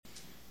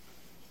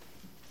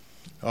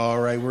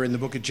All right, we're in the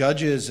book of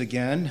Judges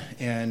again,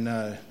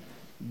 and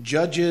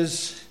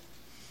Judges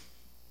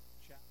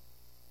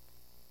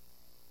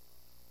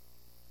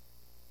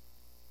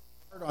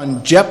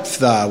on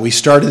Jephthah. We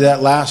started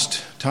that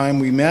last time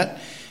we met,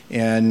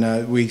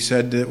 and we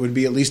said it would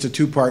be at least a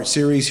two-part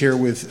series here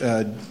with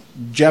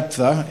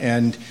Jephthah,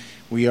 and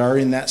we are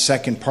in that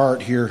second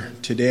part here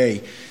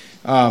today.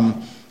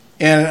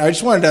 And I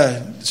just wanted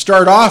to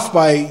start off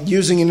by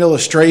using an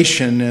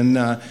illustration,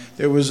 and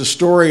there was a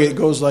story, it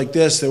goes like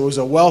this. There was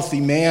a wealthy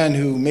man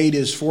who made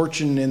his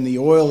fortune in the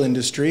oil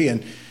industry,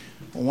 and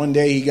one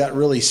day he got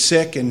really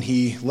sick, and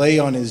he lay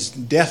on his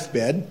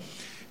deathbed,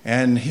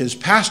 and his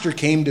pastor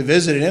came to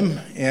visit him,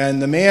 and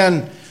the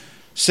man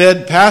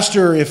said,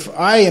 "Pastor, if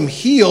I am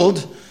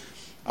healed,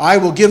 I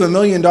will give $1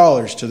 million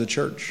to the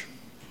church."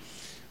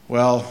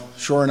 Well,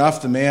 sure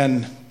enough, the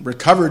man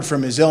recovered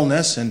from his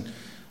illness, and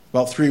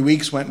about 3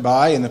 weeks went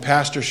by, and the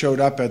pastor showed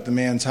up at the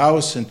man's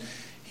house, and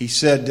he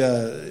said,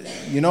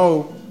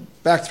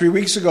 back 3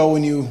 weeks ago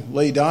when you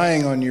lay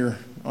dying on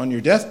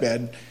your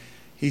deathbed,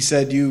 he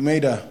said you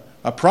made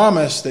a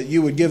promise that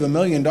you would give $1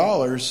 million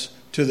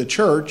to the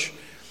church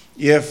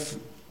if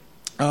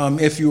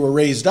you were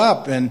raised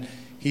up. And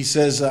he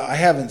says, I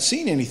haven't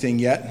seen anything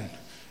yet.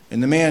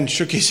 And the man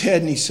shook his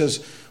head, and he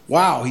says,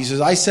 wow. He says,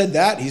 I said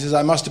that? He says,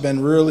 I must have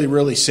been really,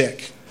 really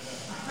sick.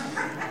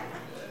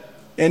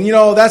 And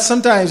that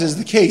sometimes is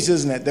the case,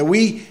 isn't it? That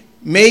we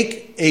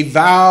make a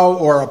vow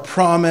or a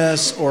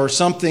promise or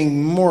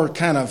something more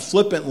kind of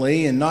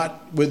flippantly and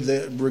not with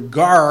the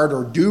regard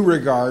or due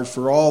regard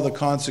for all the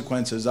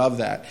consequences of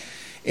that.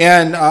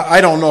 And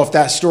I don't know if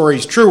that story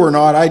is true or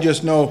not. I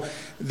just know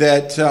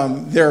that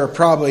there are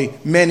probably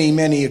many,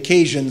 many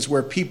occasions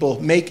where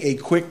people make a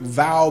quick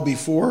vow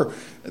before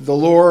the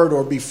Lord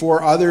or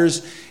before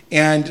others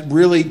and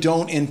really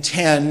don't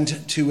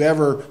intend to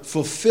ever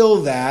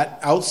fulfill that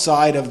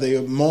outside of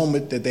the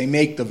moment that they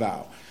make the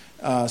vow.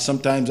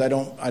 Sometimes I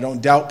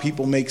don't doubt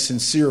people make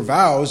sincere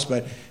vows,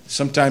 but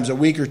sometimes a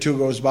week or two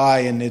goes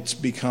by and it's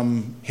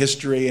become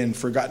history and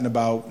forgotten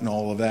about and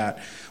all of that.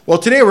 Well,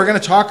 today we're going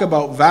to talk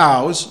about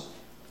vows,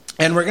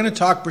 and we're going to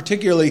talk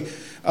particularly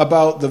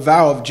about the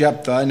vow of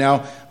Jephthah.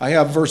 Now, I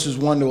have verses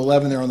 1 to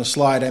 11 there on the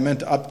slide. I meant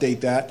to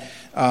update that.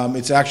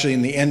 It's actually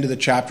in the end of the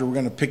chapter. We're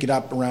going to pick it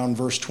up around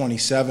verse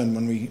 27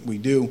 when we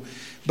do.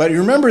 But you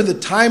remember the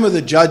time of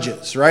the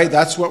judges, right?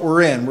 That's what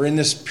we're in. We're in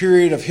this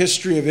period of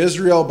history of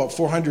Israel, about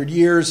 400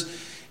 years,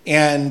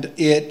 and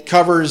it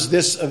covers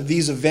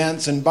these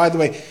events. And by the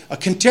way, a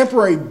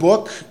contemporary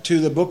book to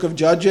the book of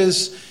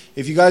Judges.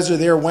 If you guys are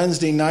there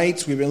Wednesday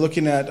nights, we've been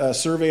looking at a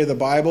survey of the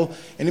Bible.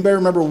 Anybody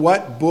remember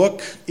what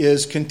book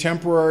is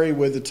contemporary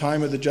with the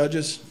time of the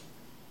judges?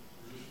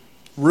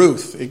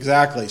 Ruth,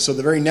 exactly. So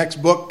the very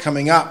next book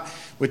coming up,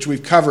 which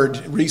we've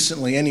covered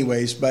recently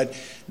anyways, but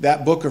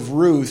that book of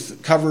Ruth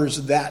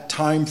covers that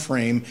time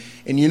frame.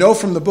 And you know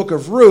from the book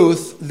of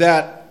Ruth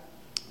that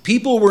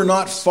people were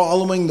not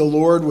following the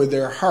Lord with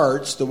their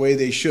hearts the way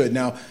they should.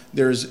 Now,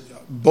 there's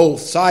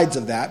both sides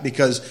of that,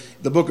 because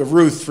the book of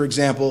Ruth, for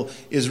example,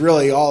 is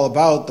really all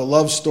about the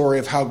love story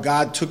of how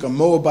God took a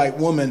Moabite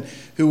woman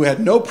who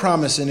had no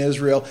promise in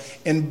Israel,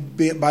 and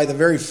by the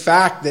very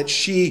fact that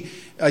she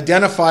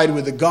identified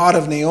with the God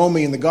of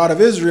Naomi and the God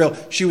of Israel,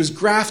 she was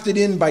grafted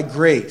in by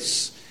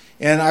grace.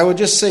 And I would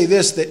just say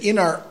this, that in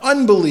our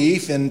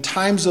unbelief and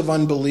times of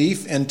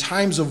unbelief and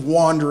times of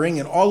wandering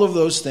and all of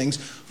those things,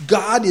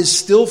 God is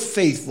still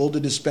faithful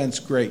to dispense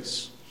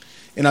grace.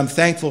 And I'm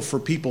thankful for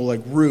people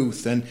like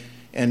Ruth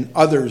and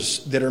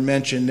others that are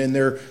mentioned, and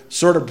they're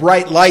sort of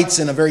bright lights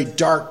in a very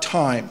dark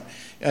time.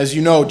 As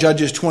you know,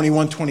 Judges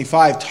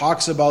 21-25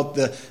 talks about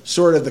the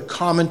sort of the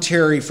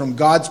commentary from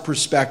God's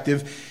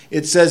perspective.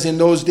 It says, in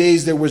those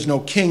days there was no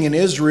king in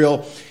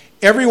Israel.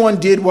 Everyone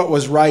did what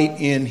was right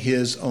in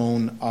his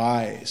own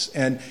eyes.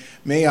 And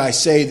may I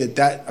say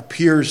that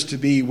appears to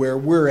be where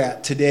we're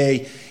at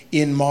today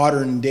in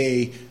modern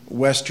day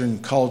Western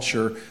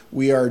culture.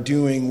 We are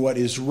doing what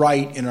is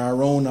right in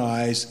our own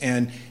eyes,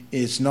 and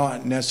it's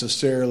not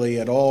necessarily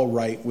at all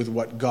right with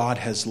what God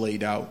has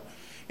laid out.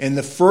 And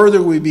the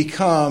further we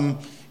become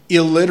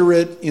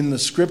illiterate in the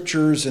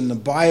scriptures and the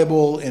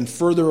Bible and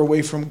further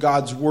away from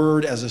God's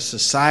word as a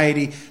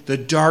society, the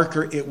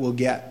darker it will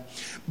get.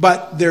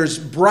 But there's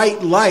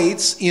bright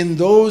lights in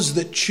those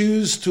that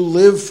choose to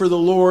live for the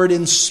Lord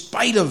in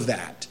spite of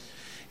that.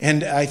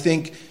 And I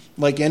think,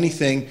 like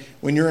anything,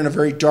 when you're in a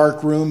very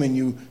dark room and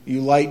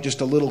you light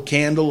just a little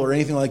candle or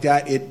anything like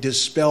that, it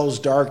dispels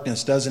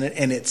darkness, doesn't it?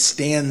 And it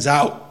stands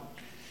out.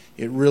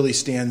 It really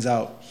stands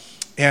out.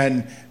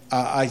 And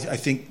I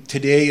think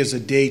today is a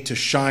day to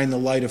shine the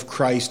light of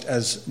Christ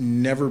as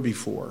never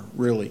before,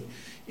 really.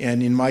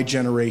 And in my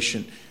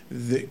generation,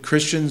 the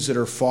Christians that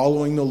are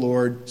following the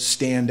Lord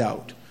stand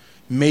out.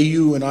 May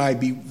you and I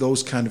be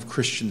those kind of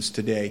Christians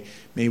today.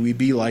 May we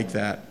be like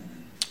that.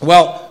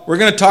 Well, we're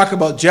going to talk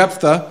about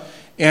Jephthah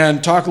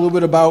and talk a little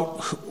bit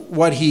about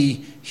what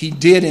he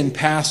did in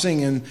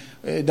passing. And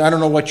I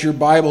don't know what your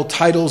Bible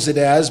titles it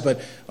as,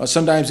 but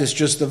sometimes it's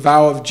just the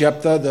vow of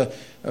Jephthah.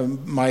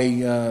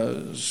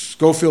 my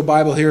Schofield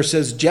Bible here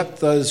says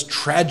Jephthah's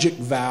tragic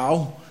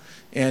vow,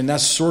 and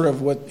that's sort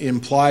of what it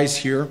implies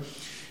here.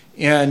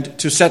 And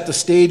to set the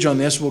stage on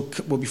this,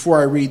 before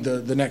I read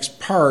the next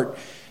part,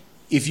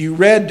 if you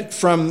read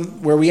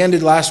from where we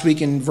ended last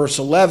week in verse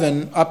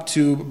 11 up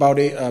to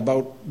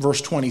about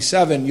verse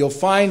 27, you'll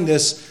find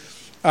this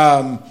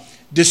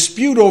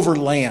dispute over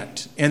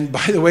land. And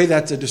by the way,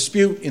 that's a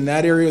dispute in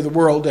that area of the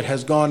world that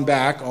has gone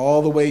back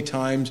all the way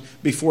times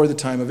before the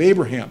time of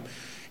Abraham.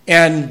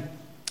 And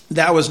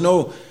that was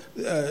no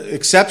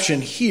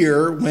exception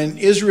here. When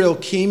Israel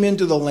came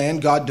into the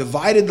land, God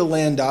divided the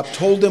land up,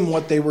 told them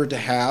what they were to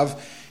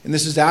have, and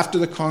this is after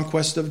the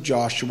conquest of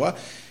Joshua.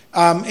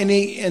 And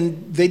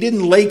they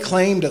didn't lay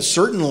claim to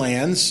certain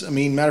lands. I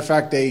mean, matter of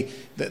fact,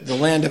 the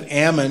land of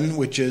Ammon,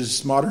 which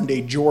is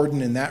modern-day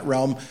Jordan in that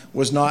realm,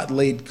 was not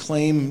laid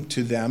claim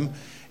to them,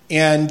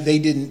 and they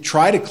didn't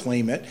try to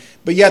claim it.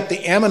 But yet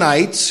the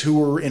Ammonites, who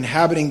were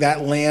inhabiting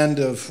that land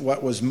of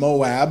what was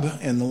Moab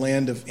and the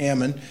land of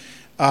Ammon,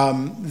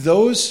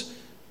 those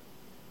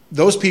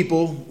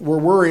people were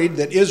worried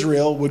that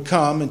Israel would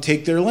come and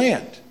take their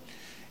land.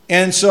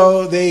 And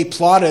so they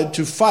plotted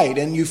to fight.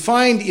 And you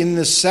find in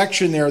this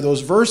section there, those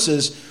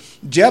verses,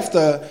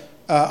 Jephthah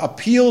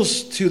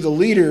appeals to the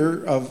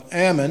leader of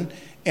Ammon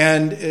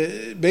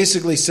and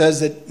basically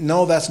says that,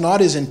 no, that's not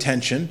his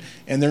intention,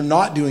 and they're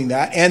not doing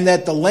that, and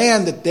that the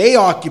land that they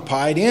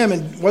occupied,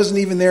 Ammon, wasn't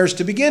even theirs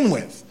to begin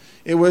with.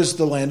 It was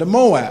the land of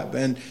Moab.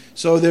 And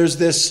so there's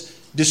this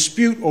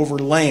dispute over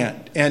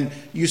land. And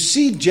you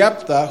see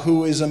Jephthah,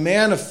 who is a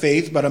man of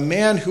faith, but a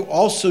man who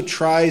also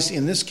tries,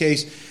 in this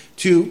case,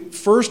 to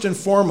first and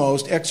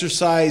foremost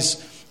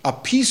exercise a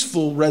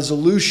peaceful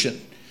resolution.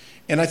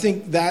 And I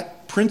think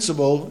that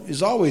principle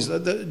is always,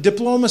 the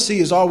diplomacy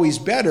is always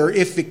better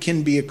if it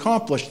can be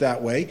accomplished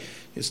that way.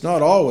 It's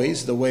not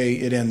always the way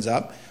it ends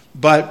up,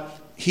 but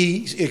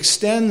he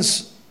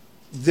extends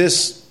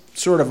this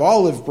sort of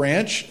olive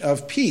branch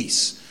of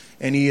peace,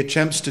 and he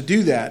attempts to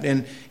do that.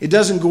 And it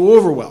doesn't go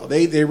over well.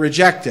 They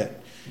reject it.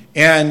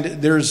 And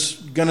there's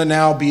going to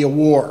now be a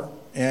war.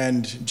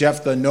 And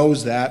Jephthah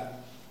knows that.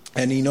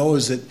 And he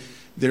knows that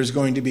there's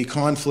going to be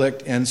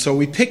conflict. And so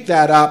we pick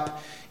that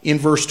up in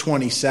verse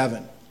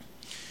 27. It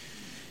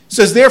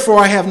says, "Therefore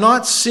I have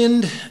not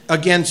sinned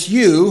against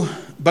you,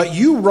 but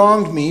you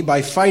wronged me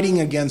by fighting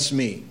against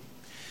me.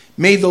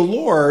 May the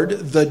Lord,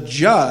 the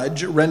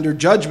judge, render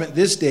judgment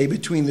this day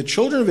between the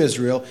children of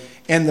Israel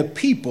and the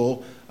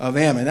people of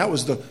Ammon." That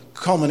was the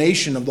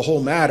culmination of the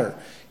whole matter.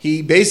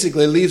 He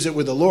basically leaves it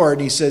with the Lord.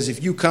 And he says,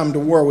 if you come to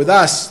war with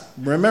us,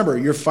 remember,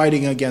 you're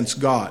fighting against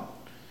God.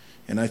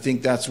 And I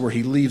think that's where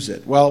he leaves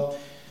it. Well,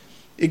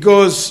 it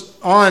goes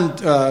on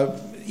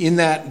in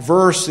that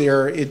verse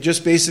there. It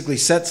just basically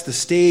sets the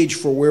stage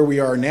for where we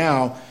are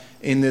now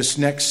in this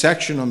next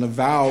section on the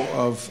vow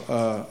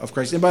of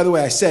Christ. And by the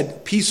way, I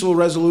said peaceful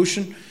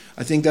resolution.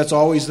 I think that's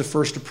always the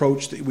first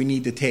approach that we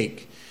need to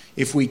take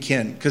if we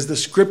can, because the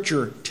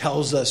Scripture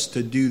tells us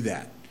to do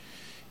that.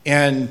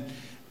 And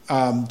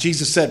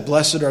Jesus said,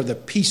 "Blessed are the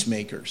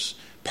peacemakers."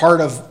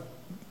 Part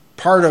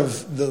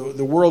of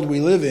the world we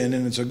live in,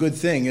 and it's a good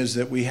thing, is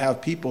that we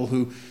have people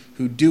who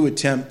do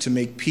attempt to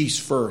make peace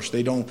first.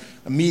 They don't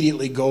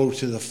immediately go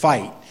to the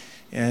fight.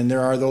 And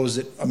there are those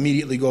that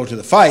immediately go to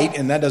the fight,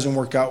 and that doesn't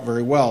work out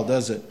very well,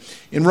 does it?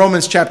 In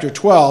Romans chapter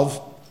 12,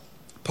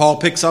 Paul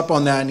picks up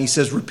on that, and he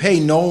says, repay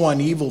no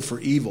one evil for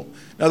evil.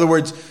 In other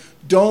words,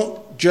 don't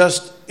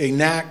just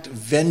enact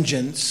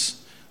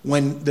vengeance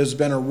when there's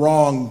been a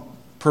wrong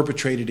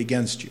perpetrated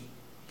against you.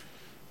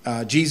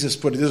 Jesus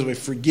put it this way: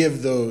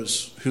 forgive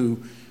those who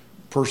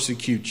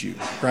persecute you,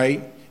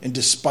 right? And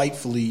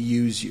despitefully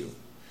use you.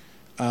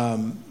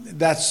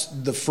 That's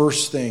the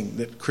first thing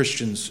that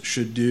Christians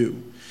should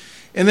do.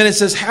 And then it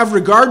says, have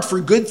regard for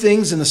good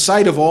things in the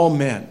sight of all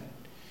men.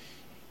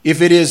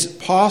 If it is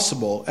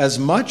possible, as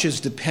much as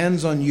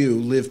depends on you,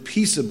 live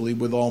peaceably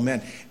with all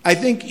men. I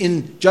think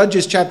in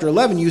Judges chapter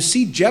 11, you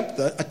see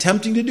Jephthah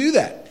attempting to do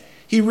that.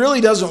 He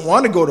really doesn't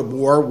want to go to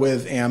war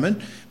with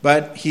Ammon,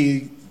 but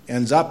he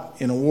ends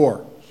up in a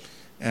war,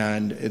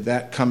 and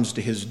that comes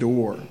to his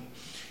door.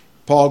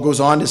 Paul goes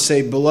on to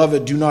say,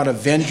 beloved, do not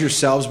avenge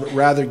yourselves, but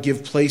rather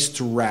give place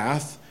to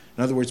wrath.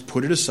 In other words,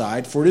 put it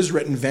aside, for it is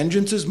written,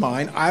 vengeance is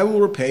mine, I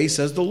will repay,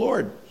 says the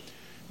Lord.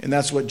 And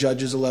that's what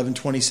Judges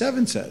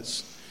 11:27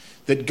 says,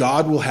 that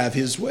God will have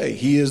his way.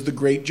 He is the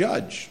great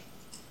judge.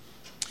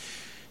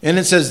 And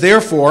it says,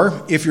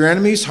 therefore, if your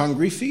enemy is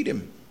hungry, feed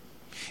him.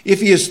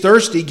 If he is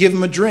thirsty, give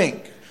him a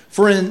drink.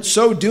 For in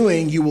so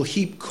doing, you will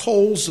heap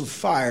coals of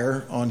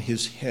fire on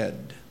his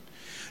head.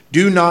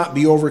 Do not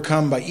be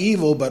overcome by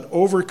evil, but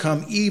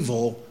overcome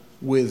evil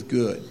with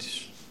good.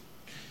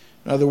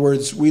 In other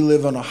words, we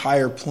live on a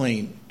higher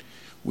plane.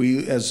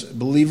 We, as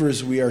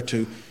believers, we are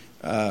to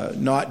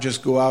not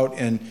just go out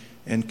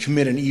and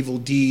commit an evil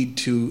deed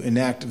to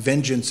enact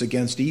vengeance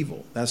against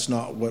evil. That's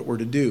not what we're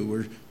to do.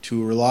 We're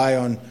to rely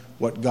on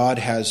what God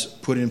has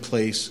put in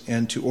place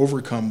and to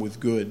overcome with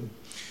good.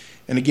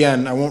 And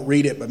again, I won't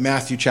read it, but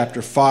Matthew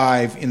chapter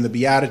 5, in the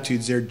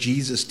Beatitudes there,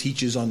 Jesus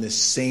teaches on this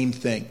same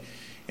thing.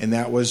 And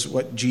that was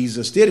what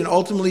Jesus did. And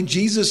ultimately,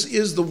 Jesus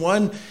is the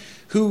one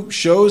who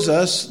shows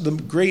us the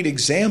great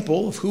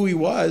example of who he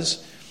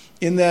was,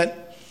 in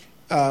that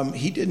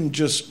he didn't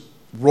just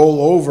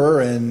roll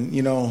over and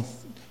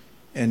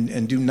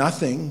do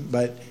nothing,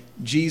 but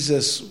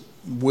Jesus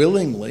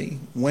willingly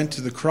went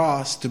to the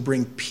cross to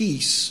bring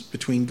peace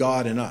between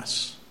God and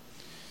us.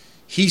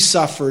 He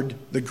suffered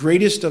the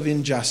greatest of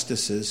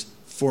injustices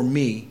for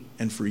me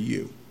and for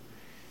you.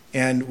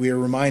 And we are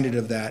reminded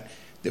of that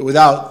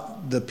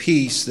without the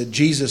peace that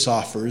Jesus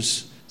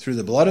offers through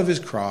the blood of his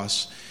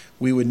cross,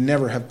 we would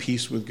never have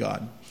peace with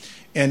God.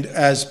 And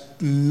as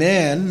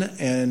men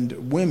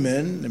and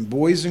women and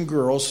boys and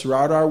girls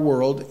throughout our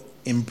world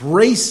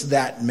embrace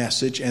that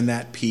message and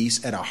that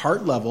peace at a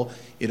heart level,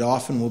 it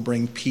often will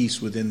bring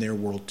peace within their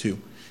world too.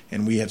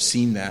 And we have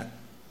seen that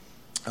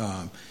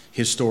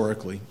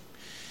historically.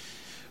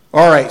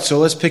 All right, so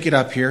let's pick it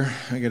up here.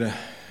 I got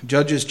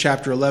Judges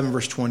chapter 11,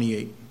 verse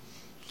 28.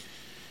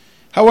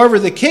 However,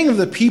 the king of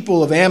the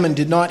people of Ammon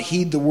did not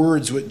heed the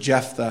words which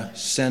Jephthah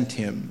sent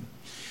him.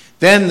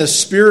 Then the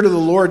Spirit of the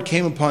Lord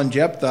came upon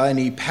Jephthah, and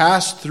he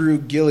passed through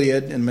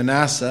Gilead and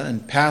Manasseh,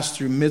 and passed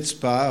through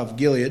Mizpah of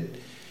Gilead.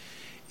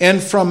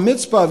 And from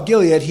Mizpah of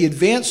Gilead he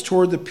advanced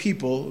toward the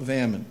people of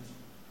Ammon.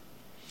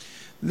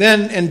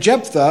 And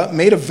Jephthah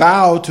made a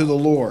vow to the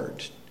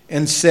Lord,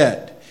 and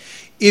said,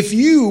 "If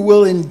you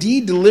will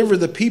indeed deliver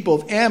the people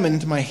of Ammon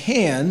into my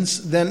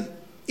hands, then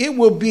it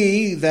will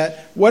be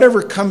that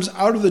whatever comes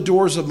out of the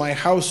doors of my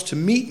house to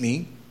meet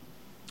me,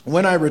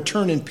 when I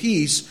return in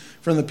peace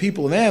from the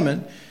people of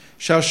Ammon,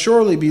 shall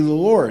surely be the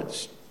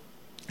Lord's,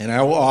 and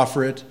I will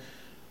offer it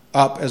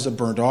up as a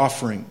burnt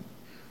offering."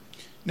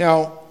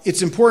 Now,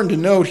 it's important to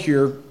note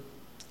here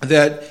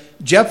that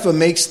Jephthah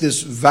makes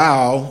this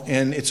vow,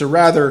 and it's a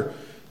rather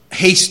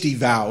hasty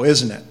vow,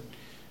 isn't it?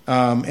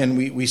 And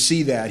we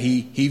see that.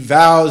 He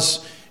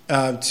vows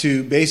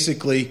to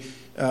basically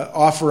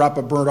offer up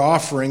a burnt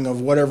offering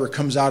of whatever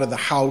comes out of the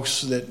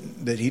house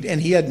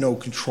and he had no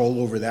control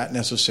over that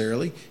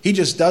necessarily. He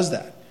just does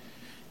that.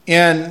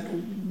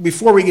 And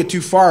before we get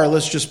too far,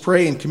 let's just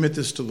pray and commit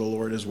this to the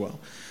Lord as well.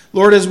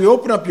 Lord, as we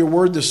open up your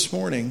word this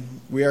morning,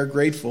 we are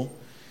grateful.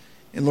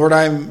 And Lord,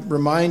 I'm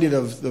reminded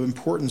of the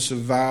importance of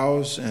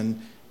vows and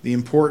the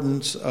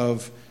importance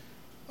of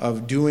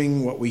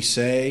doing what we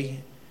say.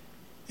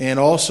 And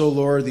also,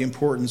 Lord, the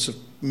importance of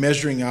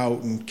measuring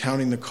out and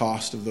counting the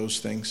cost of those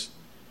things.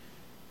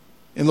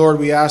 And Lord,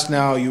 we ask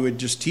now you would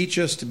just teach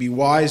us to be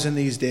wise in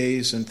these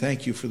days, and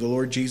thank you for the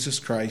Lord Jesus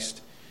Christ.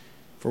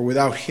 For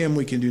without him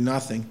we can do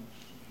nothing.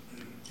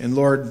 And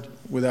Lord,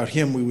 without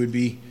him we would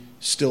be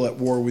still at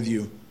war with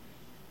you.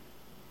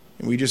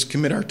 And we just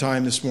commit our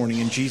time this morning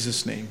in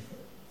Jesus' name.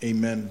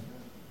 Amen.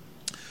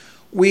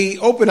 We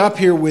open up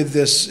here with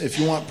this, if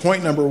you want,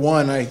 point number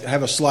 1. I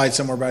have a slide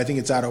somewhere, but I think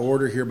it's out of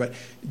order here. But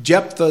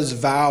Jephthah's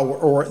vow,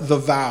 or the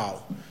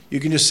vow. You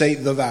can just say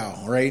the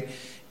vow, right?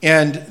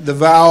 And the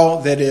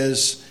vow that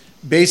is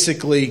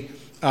basically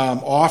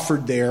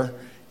offered there.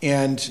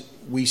 And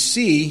we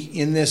see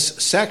in this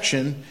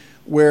section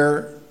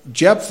where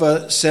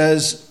Jephthah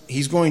says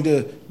he's going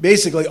to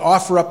basically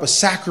offer up a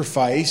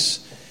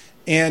sacrifice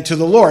and to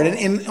the Lord.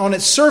 And on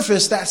its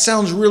surface, that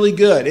sounds really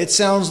good. It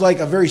sounds like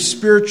a very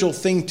spiritual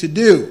thing to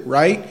do,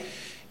 right?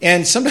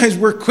 And sometimes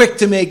we're quick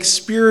to make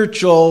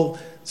spiritual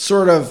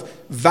sort of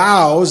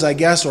vows, I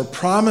guess, or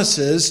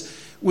promises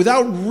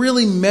without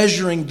really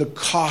measuring the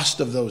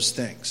cost of those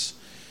things.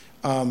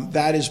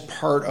 That is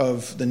part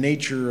of the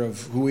nature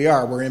of who we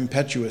are. We're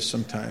impetuous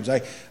sometimes. I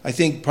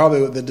think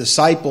probably the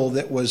disciple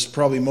that was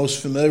probably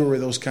most familiar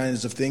with those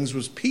kinds of things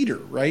was Peter,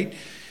 right?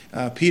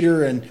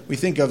 Peter, and we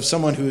think of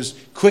someone who's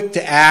quick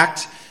to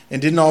act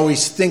and didn't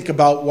always think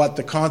about what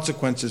the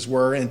consequences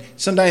were. And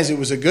sometimes it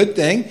was a good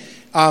thing,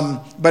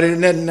 but it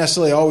didn't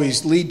necessarily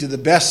always lead to the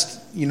best,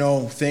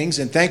 things.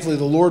 And thankfully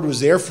the Lord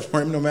was there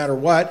for him no matter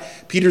what.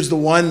 Peter's the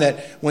one that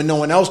when no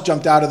one else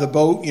jumped out of the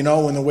boat,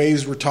 when the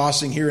waves were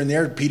tossing here and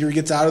there, Peter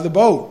gets out of the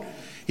boat.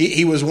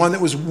 He was one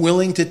that was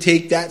willing to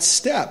take that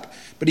step.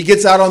 But he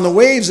gets out on the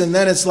waves, and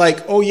then it's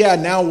like, oh yeah,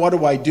 now what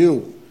do I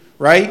do?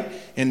 Right?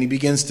 And he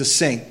begins to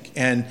sink.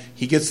 And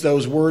he gets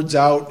those words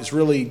out. It's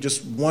really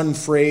just one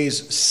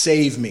phrase,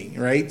 save me,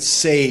 right?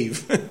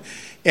 Save.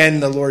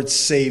 And the Lord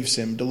saves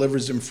him,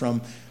 delivers him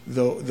from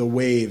the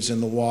waves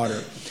and the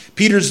water.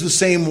 Peter's the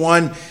same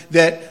one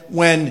that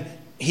when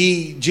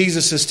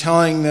Jesus is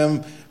telling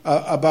them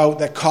about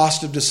the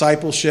cost of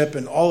discipleship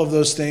and all of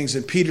those things,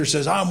 and Peter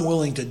says, I'm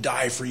willing to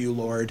die for you,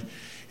 Lord.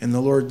 And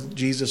the Lord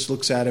Jesus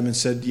looks at him and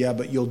said, yeah,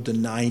 but you'll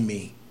deny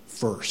me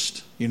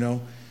first,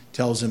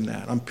 tells him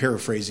that. I'm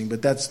paraphrasing,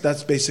 but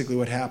that's basically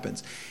what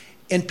happens.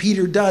 And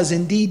Peter does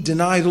indeed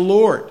deny the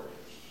Lord.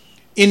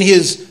 In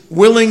his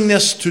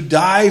willingness to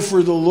die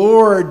for the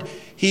Lord,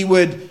 he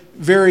would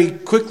very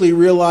quickly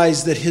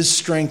realize that his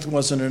strength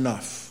wasn't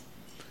enough.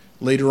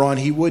 Later on,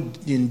 he would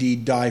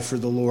indeed die for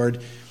the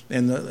Lord,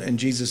 and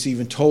Jesus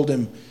even told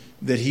him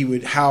that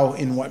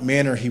in what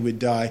manner he would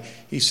die.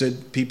 He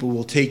said, people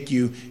will take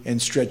you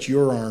and stretch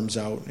your arms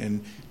out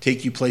and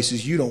take you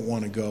places you don't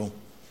want to go.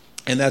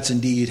 And that's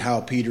indeed how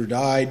Peter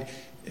died.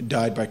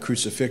 died by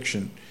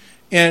crucifixion.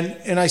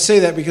 And I say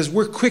that because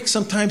we're quick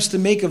sometimes to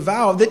make a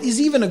vow that is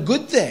even a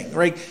good thing,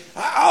 right?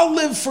 I'll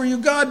live for you,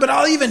 God, but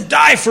I'll even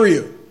die for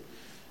you.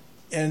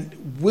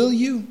 And will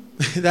you?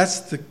 That's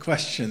the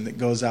question that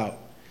goes out.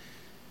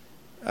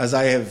 As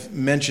I have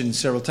mentioned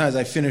several times,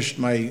 I finished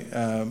my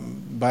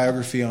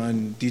biography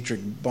on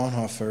Dietrich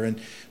Bonhoeffer, and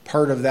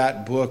part of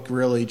that book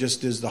really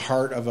just is the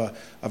heart of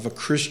a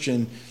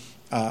Christian,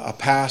 a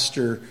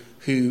pastor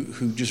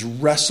who just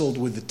wrestled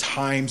with the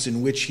times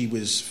in which he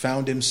was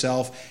found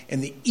himself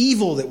and the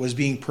evil that was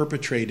being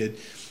perpetrated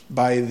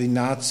by the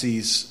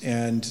Nazis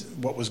and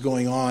what was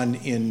going on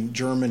in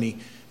Germany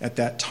at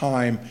that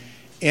time.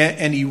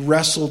 And he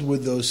wrestled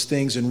with those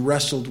things and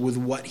wrestled with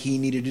what he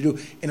needed to do,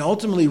 and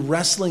ultimately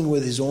wrestling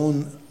with his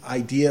own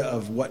idea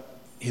of what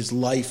his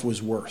life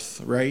was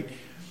worth, right?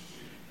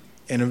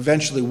 And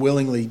eventually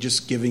willingly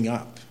just giving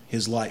up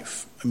his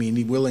life. I mean,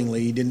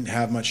 he didn't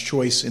have much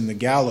choice in the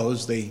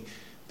gallows. They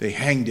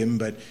hanged him,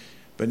 but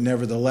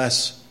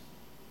nevertheless,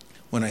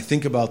 when I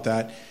think about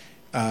that,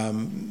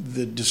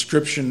 the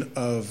description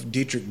of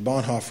Dietrich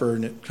Bonhoeffer,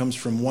 and it comes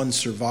from one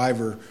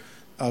survivor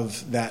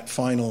of that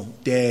final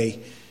day.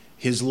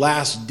 His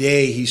last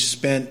day he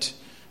spent,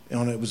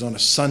 it was on a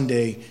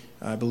Sunday,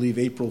 I believe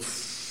April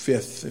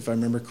 5th, if I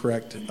remember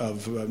correct,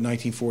 of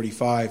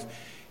 1945,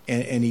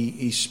 and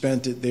he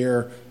spent it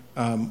there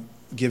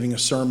giving a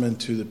sermon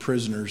to the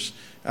prisoners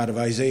out of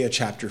Isaiah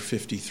chapter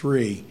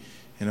 53,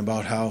 and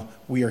about how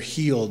we are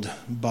healed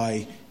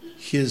by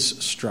his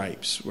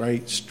stripes,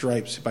 right?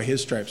 By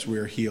his stripes we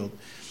are healed.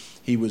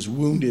 He was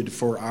wounded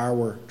for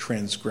our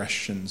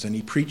transgressions, and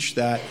he preached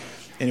that.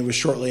 And it was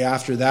shortly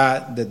after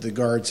that the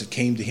guards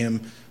came to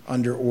him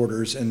under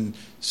orders and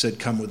said,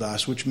 "Come with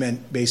us," which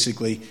meant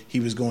basically he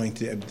was going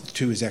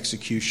to his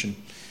execution.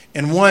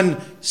 And one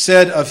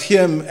said of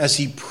him, as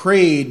he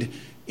prayed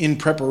in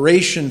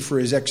preparation for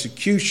his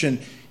execution,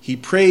 he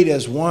prayed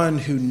as one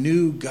who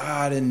knew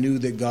God and knew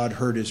that God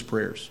heard his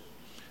prayers.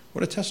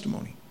 What a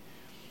testimony.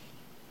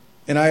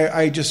 And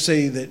I just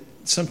say that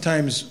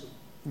sometimes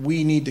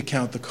we need to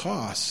count the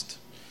cost.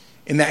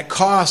 And that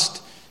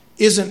cost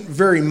isn't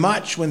very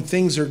much when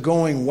things are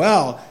going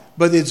well,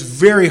 but it's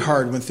very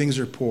hard when things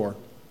are poor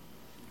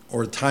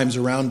or times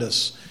around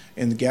us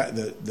and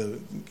the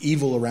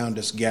evil around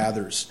us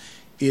gathers.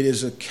 It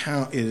is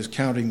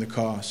counting the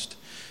cost.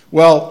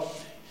 Well,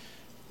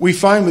 we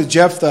find with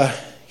Jephthah,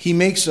 he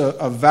makes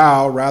a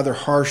vow rather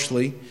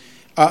harshly.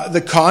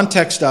 The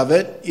context of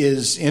it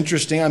is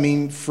interesting. I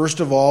mean, first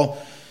of all,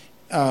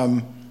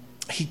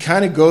 he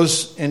kind of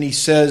goes and he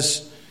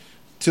says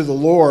to the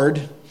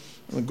Lord,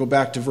 we'll go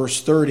back to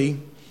verse 30.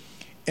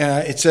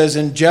 It says,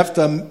 "And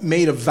Jephthah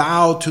made a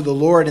vow to the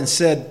Lord and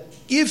said,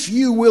 'If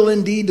you will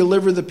indeed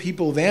deliver the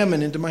people of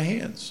Ammon into my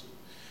hands.'"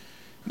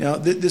 Now,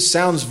 this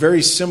sounds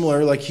very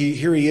similar, like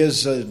here he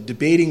is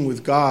debating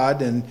with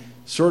God and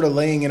sort of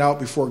laying it out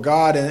before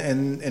God,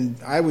 and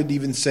I would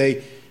even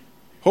say,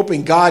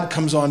 hoping God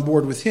comes on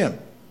board with him.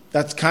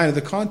 That's kind of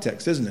the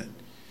context, isn't it?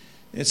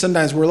 And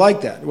sometimes we're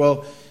like that.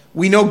 Well,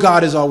 we know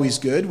God is always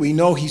good. We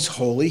know he's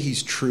holy,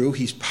 he's true,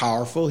 he's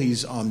powerful,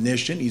 he's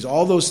omniscient, he's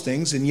all those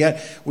things, and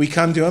yet we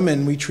come to him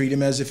and we treat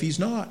him as if he's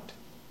not.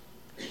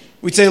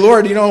 We'd say,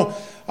 "Lord,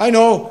 I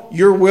know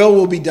your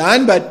will be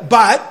done,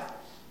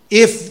 but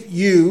if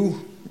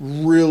you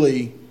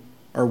really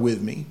are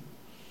with me,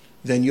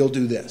 then you'll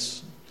do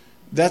this."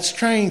 That's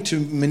trying to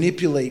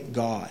manipulate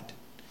God.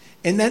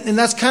 And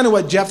that's kind of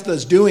what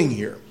Jephthah's doing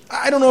here.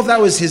 I don't know if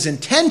that was his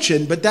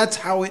intention, but that's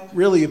how it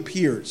really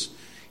appears.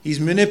 He's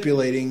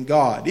manipulating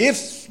God.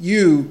 "If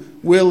you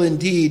will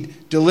indeed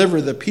deliver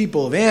the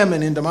people of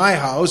Ammon into my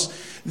house,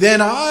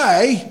 then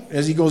I,"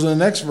 as he goes in the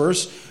next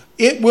verse,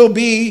 "it will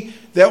be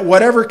that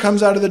whatever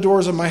comes out of the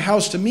doors of my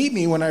house to meet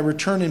me when I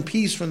return in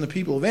peace from the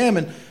people of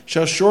Ammon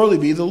shall surely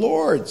be the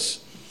Lord's.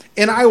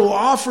 And I will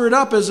offer it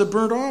up as a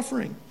burnt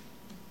offering."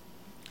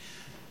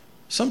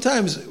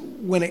 Sometimes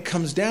when it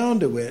comes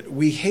down to it,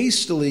 we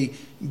hastily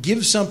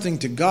give something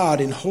to God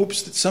in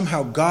hopes that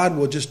somehow God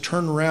will just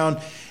turn around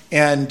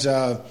and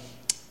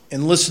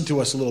listen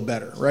to us a little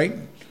better, right?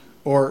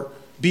 Or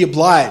be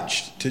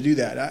obliged to do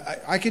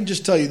that. I can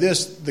just tell you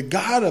this: the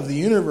God of the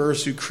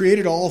universe, who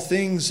created all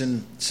things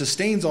and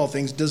sustains all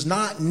things, does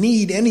not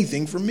need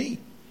anything from me.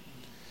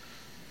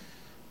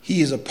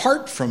 He is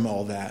apart from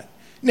all that.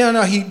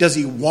 Now, does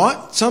he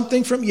want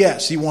something from?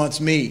 Yes, he wants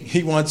me.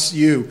 He wants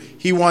you.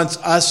 He wants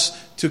us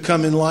to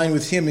come in line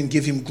with him and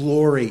give him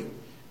glory.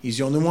 He's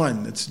the only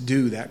one that's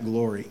due that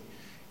glory.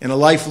 And a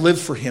life lived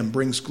for him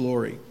brings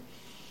glory.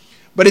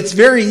 But it's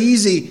very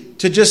easy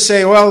to just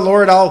say, "Well,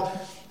 Lord, I'll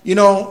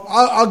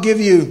give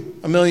you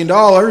 $1 million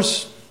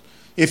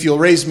if you'll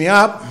raise me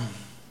up."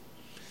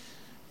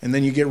 And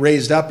then you get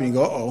raised up and you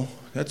go, "Oh,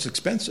 that's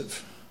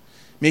expensive.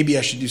 Maybe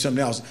I should do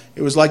something else."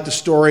 It was like the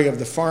story of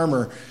the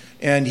farmer.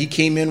 And he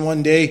came in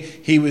one day,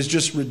 he was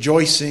just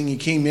rejoicing. He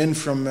came in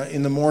from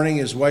in the morning,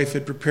 his wife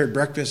had prepared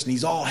breakfast, and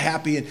he's all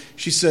happy. And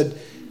she said,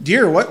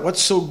 "Dear,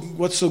 what's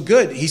so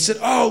good?" He said,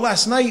 "Oh,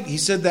 last night," he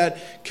said,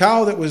 "that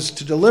cow that was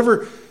to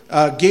deliver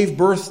gave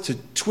birth to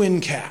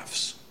twin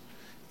calves."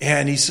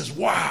 And he says,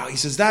 wow. He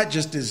says, that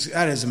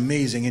is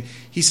amazing. And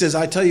he says,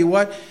 I tell you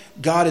what,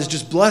 God has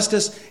just blessed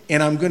us,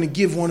 and I'm going to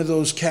give one of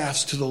those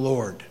calves to the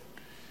Lord.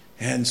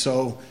 And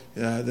so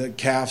the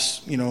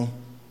calves,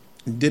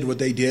 did what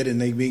they did,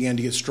 and they began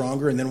to get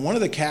stronger. And then one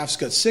of the calves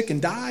got sick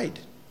and died.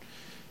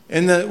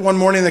 And one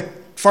morning the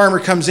farmer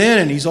comes in,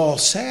 and he's all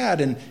sad.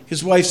 And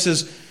his wife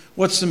says,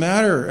 what's the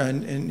matter?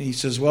 And he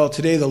says, well,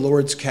 today the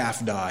Lord's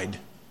calf died.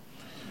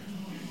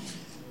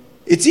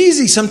 It's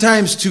easy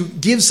sometimes to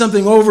give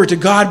something over to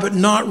God, but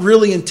not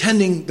really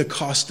intending the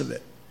cost of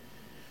it.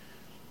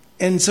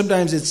 And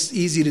sometimes it's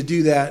easy to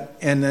do that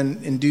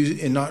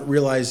and not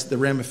realize the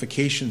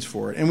ramifications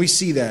for it. And we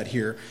see that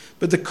here.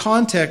 But the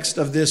context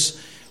of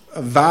this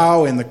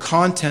vow and the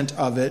content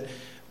of it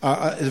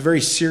is a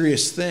very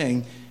serious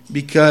thing,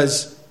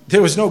 because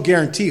there was no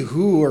guarantee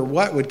who or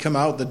what would come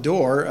out the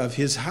door of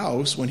his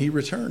house when he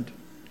returned.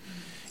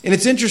 And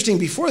it's interesting,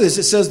 before this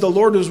it says the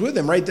Lord was with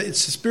him, right?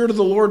 It's the Spirit of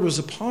the Lord was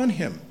upon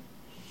him.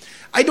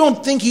 I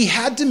don't think he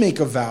had to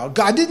make a vow.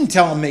 God didn't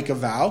tell him make a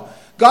vow.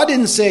 God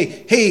didn't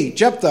say, hey,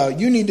 Jephthah,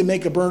 you need to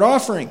make a burnt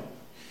offering.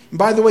 And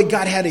by the way,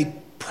 God had a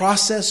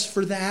process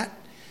for that.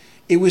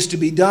 It was to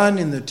be done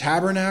in the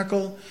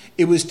tabernacle.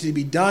 It was to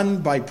be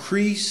done by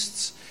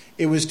priests.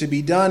 It was to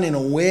be done in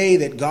a way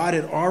that God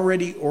had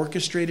already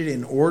orchestrated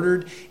and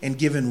ordered and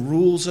given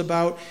rules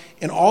about.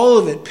 And all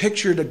of it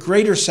pictured a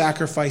greater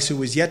sacrifice who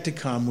was yet to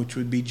come, which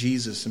would be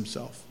Jesus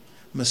himself,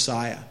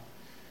 Messiah,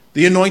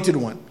 the anointed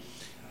one.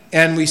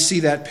 And we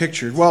see that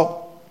pictured.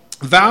 Well,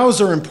 vows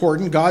are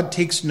important. God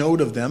takes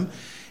note of them.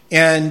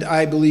 And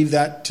I believe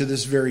that to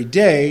this very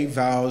day,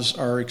 vows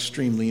are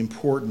extremely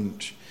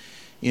important.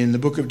 In the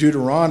book of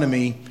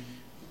Deuteronomy,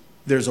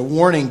 there's a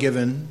warning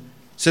given.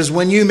 It says,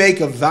 when you make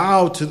a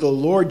vow to the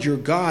Lord your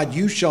God,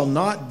 you shall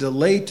not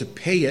delay to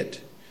pay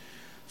it.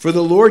 For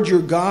the Lord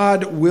your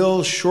God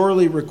will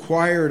surely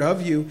require it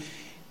of you,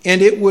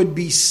 and it would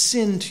be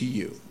sin to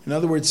you. In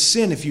other words,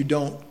 sin if you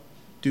don't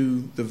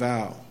do the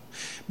vow.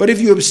 But if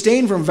you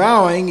abstain from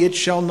vowing, it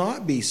shall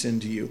not be sin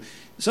to you.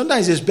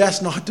 Sometimes it's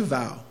best not to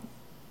vow.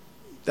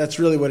 That's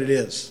really what it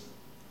is.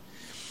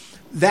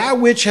 That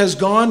which has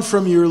gone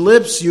from your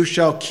lips you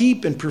shall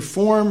keep and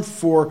perform,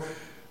 for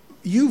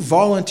you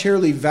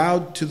voluntarily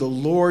vowed to the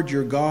Lord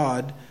your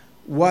God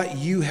what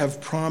you have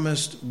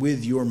promised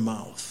with your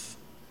mouth.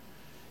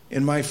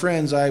 And my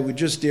friends, I would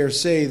just dare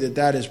say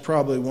that is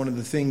probably one of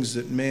the things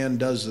that man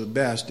does the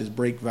best, is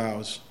break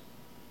vows.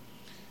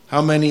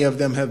 How many of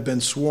them have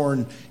been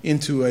sworn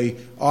into an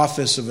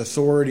office of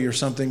authority or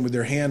something with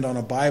their hand on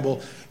a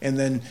Bible and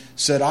then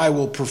said, I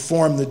will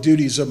perform the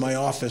duties of my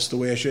office the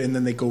way I should, and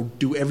then they go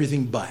do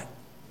everything but.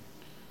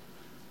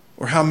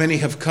 Or how many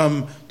have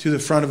come to the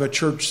front of a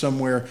church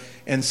somewhere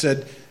and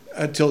said,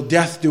 till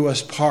death do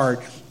us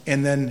part,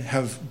 and then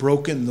have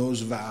broken those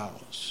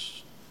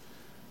vows.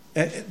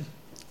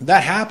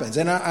 That happens,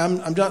 and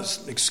I'm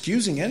not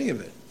excusing any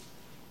of it.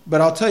 But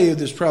I'll tell you,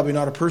 there's probably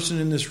not a person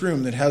in this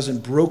room that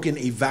hasn't broken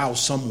a vow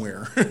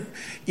somewhere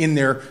in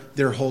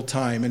their whole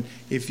time. And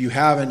if you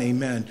haven't,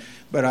 amen.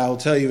 But I'll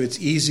tell you, it's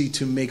easy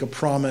to make a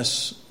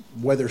promise,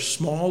 whether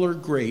small or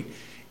great,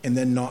 and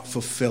then not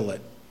fulfill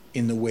it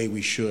in the way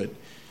we should.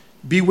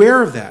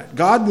 Beware of that.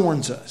 God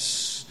warns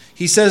us.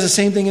 He says the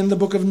same thing in the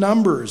book of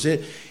Numbers.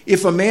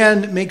 If a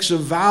man makes a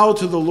vow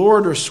to the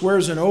Lord or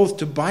swears an oath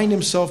to bind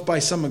himself by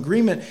some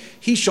agreement,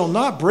 he shall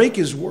not break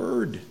his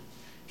word.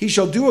 He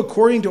shall do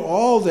according to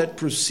all that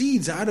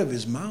proceeds out of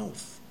his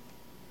mouth.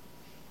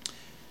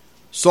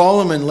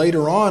 Solomon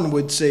later on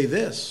would say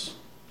this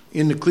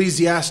in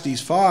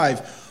Ecclesiastes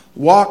 5,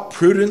 walk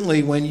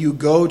prudently when you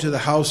go to the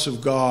house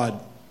of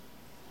God,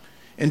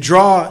 and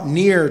draw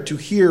near to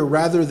hear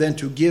rather than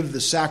to give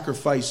the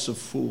sacrifice of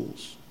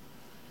fools.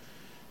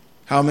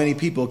 How many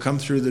people come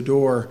through the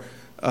door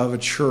of a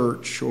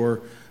church, or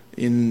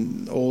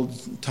in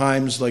old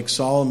times like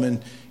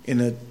Solomon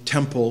in a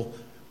temple,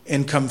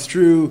 and come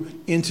through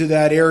into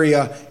that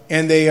area,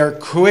 and they are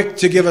quick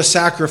to give a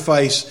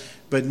sacrifice,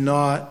 but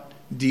not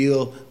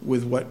deal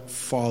with what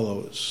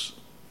follows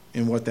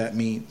and what that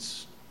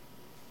means.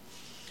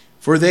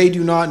 For they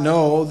do not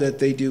know that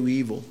they do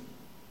evil.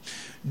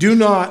 Do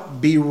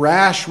not be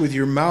rash with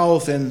your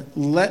mouth, and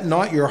let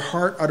not your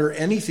heart utter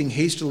anything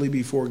hastily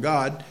before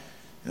God.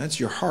 And that's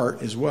your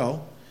heart as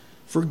well.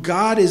 For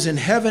God is in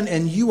heaven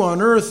and you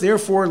on earth,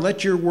 therefore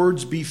let your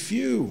words be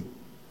few.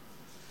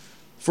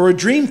 For a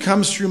dream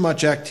comes through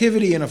much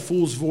activity, and a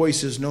fool's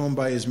voice is known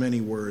by his many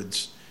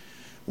words.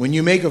 When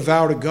you make a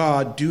vow to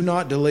God, do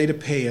not delay to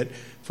pay it,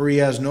 for he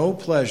has no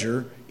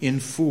pleasure in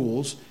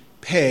fools.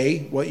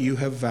 Pay what you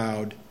have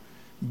vowed.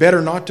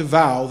 Better not to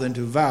vow than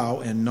to vow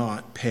and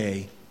not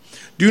pay.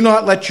 Do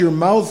not let your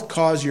mouth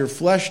cause your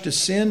flesh to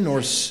sin,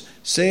 nor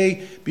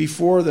say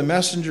before the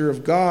messenger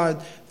of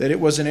God that it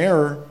was an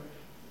error.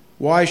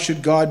 Why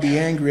should God be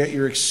angry at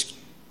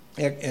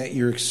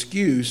your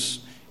excuse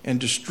and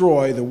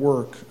destroy the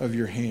work of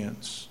your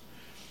hands?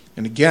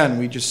 And again,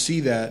 we just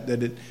see that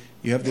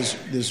you have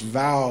this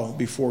vow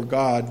before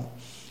God,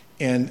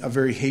 and a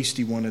very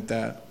hasty one at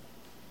that.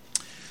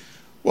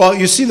 Well,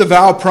 you see the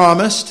vow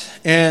promised,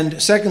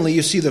 and secondly,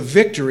 you see the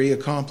victory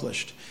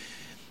accomplished.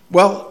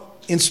 Well,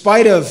 in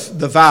spite of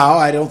the vow,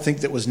 I don't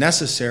think that was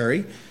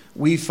necessary.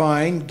 We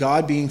find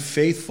God being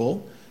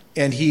faithful,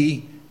 and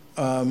he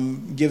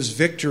gives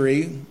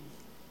victory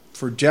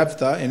for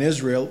Jephthah and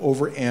Israel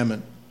over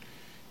Ammon.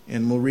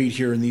 And we'll read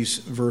here in these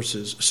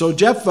verses. So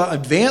Jephthah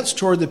advanced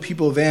toward the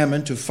people of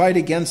Ammon to fight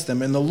against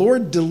them, and the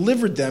Lord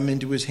delivered them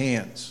into his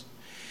hands.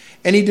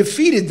 And he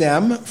defeated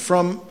them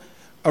from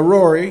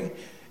Arori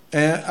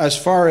as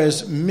far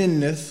as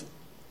Minnith,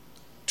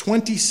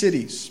 20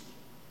 cities,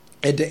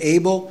 and to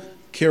Abel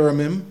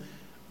Keramim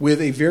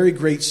with a very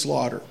great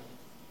slaughter.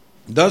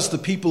 Thus the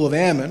people of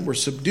Ammon were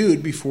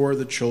subdued before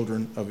the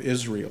children of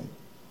Israel.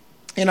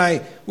 And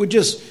I would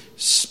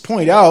just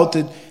point out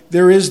that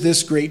there is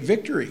this great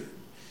victory.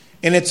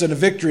 And it's a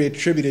victory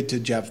attributed to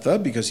Jephthah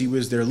because he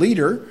was their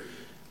leader.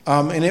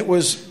 But it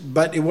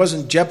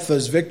wasn't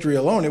Jephthah's victory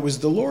alone, it was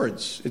the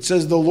Lord's. It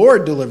says the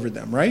Lord delivered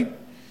them, right?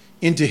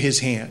 Into his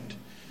hand.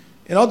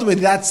 And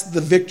ultimately that's the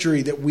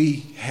victory that we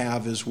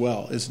have as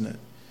well, isn't it?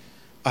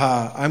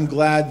 I'm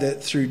glad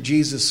that through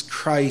Jesus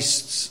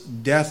Christ's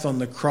death on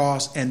the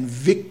cross and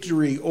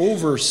victory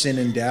over sin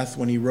and death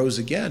when he rose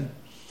again,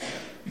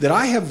 that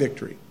I have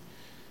victory.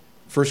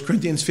 1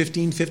 Corinthians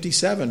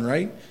 15:57,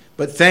 right?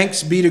 But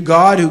thanks be to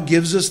God who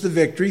gives us the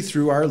victory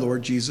through our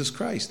Lord Jesus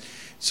Christ.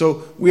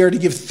 So we are to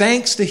give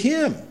thanks to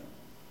him.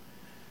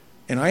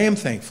 And I am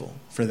thankful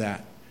for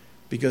that.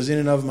 Because in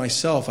and of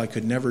myself, I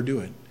could never do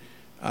it.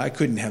 I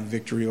couldn't have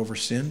victory over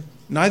sin.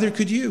 Neither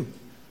could you.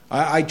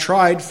 I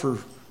tried for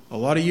a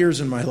lot of years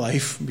in my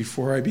life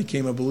before I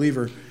became a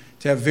believer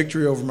to have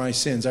victory over my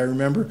sins. I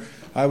remember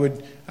I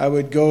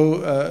would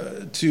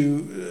go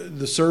to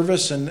the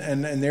service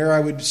and there I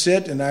would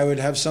sit and I would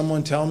have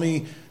someone tell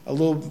me a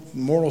little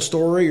moral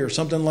story or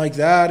something like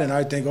that, and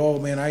I'd think, oh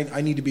man,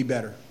 I need to be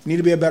better. I need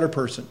to be a better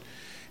person.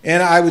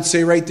 And I would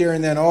say right there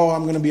and then, oh,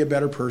 I'm going to be a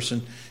better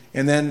person.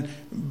 And then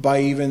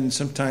by even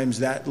sometimes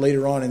that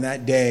later on in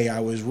that day,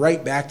 I was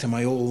right back to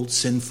my old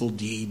sinful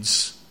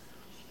deeds.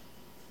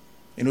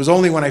 And it was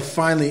only when I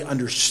finally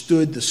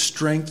understood the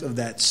strength of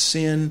that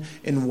sin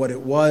and what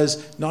it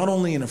was, not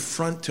only an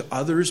affront to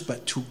others,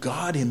 but to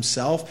God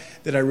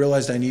himself, that I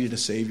realized I needed a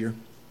Savior.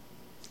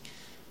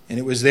 And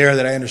it was there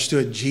that I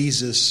understood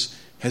Jesus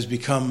has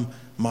become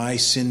my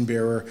sin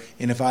bearer.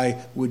 And if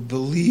I would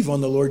believe on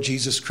the Lord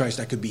Jesus Christ,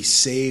 I could be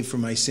saved from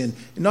my sin.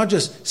 And not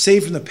just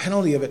saved from the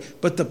penalty of it,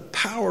 but the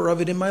power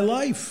of it in my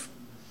life.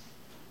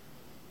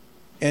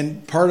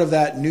 And part of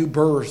that new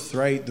birth,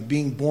 right, the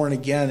being born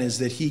again, is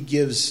that he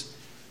gives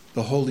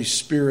the Holy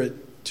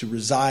Spirit to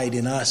reside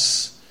in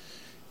us.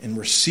 And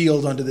we're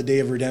sealed unto the day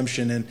of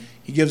redemption. And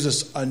he gives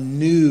us a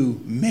new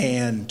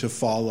man to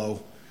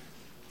follow.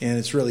 And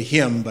it's really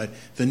him, but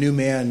the new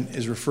man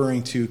is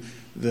referring to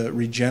the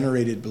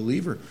regenerated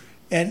believer.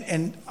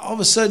 And all of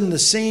a sudden, the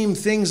same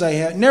things I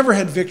had never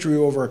had victory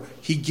over,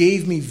 he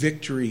gave me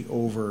victory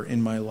over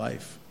in my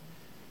life.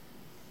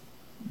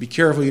 Be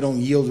careful you don't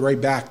yield right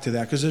back to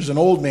that, because there's an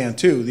old man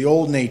too, the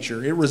old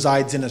nature. It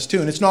resides in us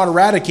too, and it's not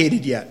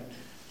eradicated yet.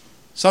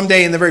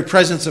 Someday in the very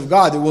presence of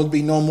God, there will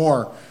be no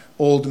more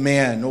old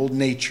man, old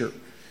nature.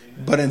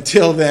 But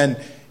until then,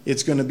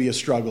 it's going to be a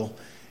struggle.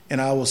 And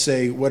I will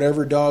say,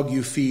 whatever dog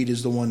you feed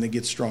is the one that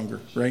gets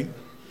stronger, right?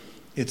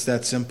 It's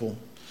that simple.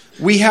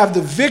 We have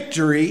the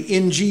victory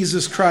in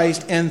Jesus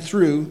Christ and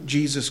through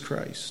Jesus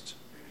Christ.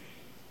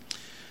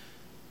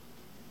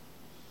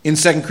 In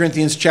 2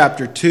 Corinthians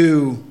chapter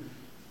 2,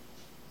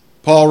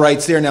 Paul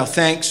writes there, now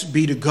thanks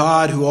be to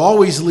God who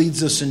always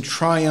leads us in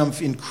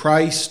triumph in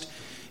Christ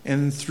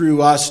and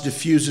through us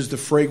diffuses the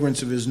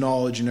fragrance of his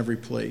knowledge in every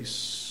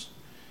place.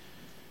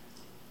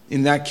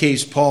 In that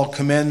case, Paul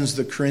commends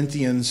the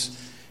Corinthians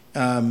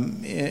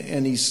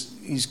and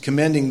he's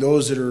commending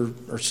those that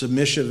are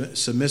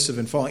submissive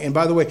and following. And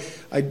by the way,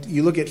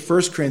 you look at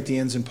 1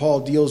 Corinthians, and Paul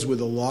deals with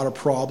a lot of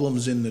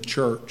problems in the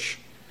church.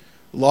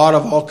 A lot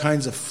of all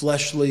kinds of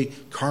fleshly,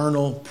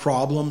 carnal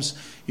problems.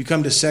 You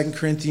come to 2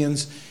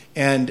 Corinthians,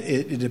 and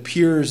it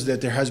appears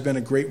that there has been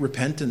a great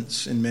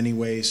repentance in many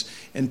ways.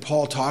 And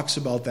Paul talks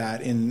about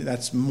that, and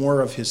that's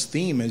more of his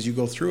theme as you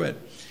go through it.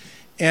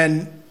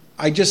 And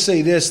I just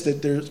say this,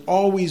 that there's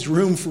always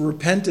room for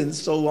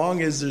repentance so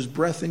long as there's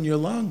breath in your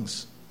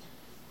lungs.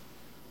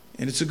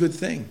 And it's a good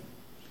thing.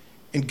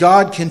 And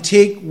God can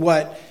take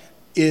what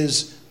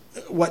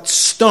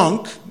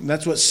stunk, and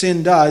that's what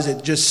sin does,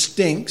 it just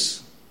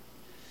stinks,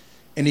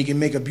 and he can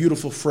make a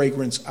beautiful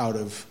fragrance out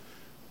of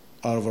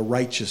a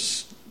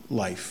righteous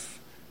life,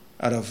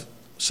 out of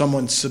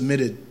someone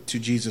submitted to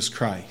Jesus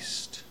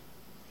Christ.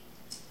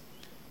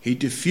 He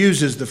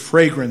diffuses the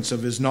fragrance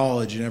of his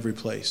knowledge in every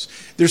place.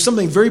 There's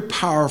something very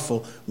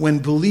powerful when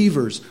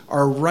believers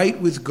are right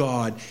with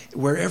God.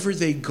 Wherever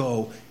they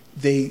go,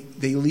 they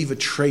leave a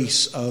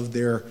trace of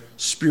their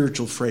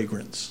spiritual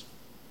fragrance.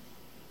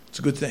 It's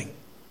a good thing.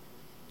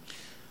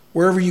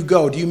 Wherever you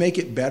go, do you make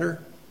it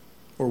better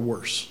or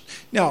worse?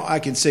 Now, I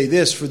can say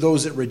this, for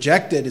those that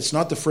reject it, it's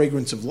not the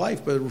fragrance of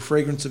life, but the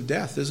fragrance of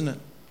death, isn't it?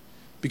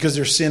 Because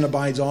their sin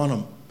abides on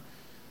them.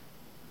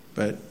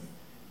 But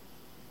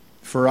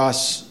for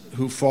us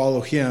who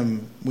follow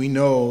him, we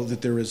know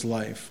that there is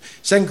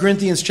life. 2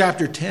 Corinthians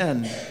chapter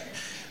 10,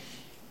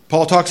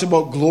 Paul talks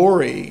about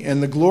glory,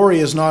 and the glory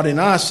is not in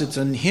us, it's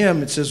in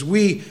him. It says,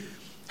 we,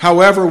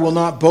 however, will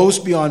not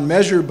boast beyond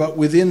measure, but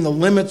within the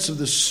limits of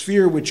the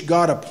sphere which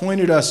God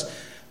appointed us,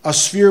 a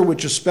sphere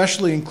which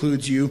especially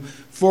includes you,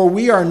 for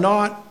we are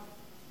not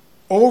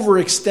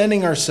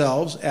overextending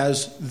ourselves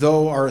as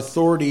though our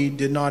authority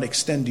did not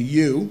extend to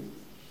you.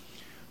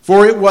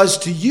 For it was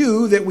to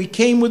you that we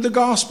came with the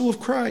gospel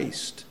of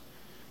Christ,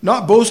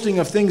 not boasting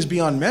of things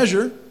beyond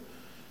measure.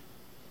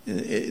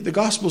 The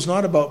gospel is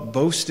not about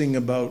boasting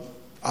about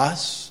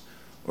us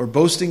or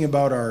boasting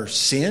about our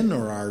sin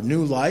or our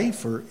new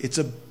life, or it's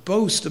a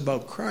boast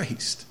about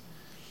Christ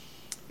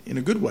in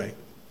a good way.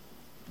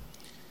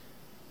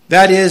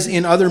 That is,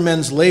 in other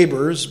men's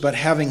labors, but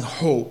having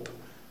hope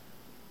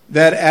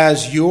that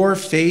as your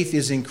faith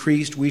is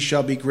increased, we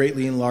shall be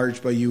greatly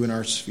enlarged by you in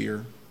our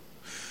sphere.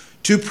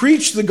 To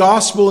preach the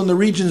gospel in the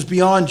regions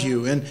beyond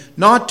you, and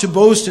not to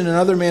boast in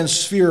another man's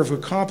sphere of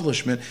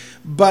accomplishment,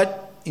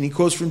 but, and he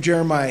quotes from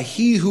Jeremiah,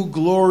 he who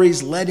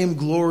glories, let him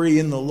glory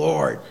in the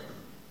Lord.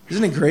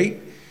 Isn't it great?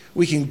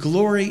 We can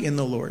glory in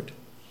the Lord.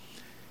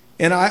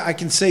 And I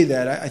can say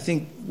that. I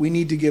think we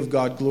need to give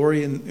God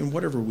glory in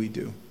whatever we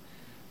do.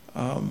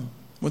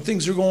 When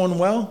things are going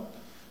well,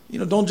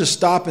 don't just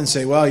stop and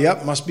say, well,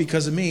 yep, must be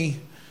because of me.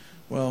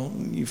 Well,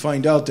 you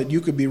find out that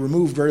you could be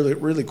removed really,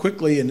 really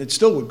quickly and it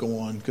still would go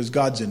on because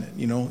God's in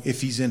it,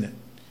 if he's in it.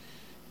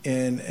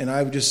 And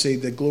I would just say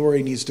that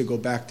glory needs to go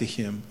back to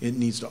him. It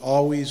needs to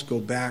always go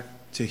back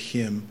to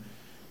him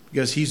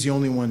because he's the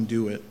only one to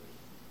do it.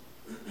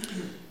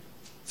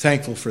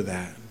 Thankful for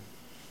that.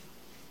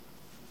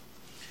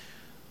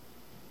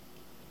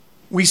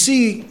 We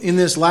see in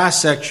this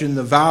last section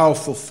the vow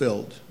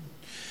fulfilled.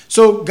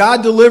 So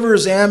God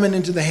delivers Ammon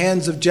into the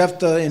hands of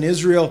Jephthah in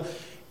Israel,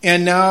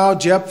 and now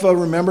Jephthah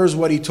remembers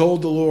what he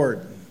told the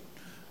Lord.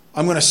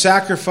 I'm going to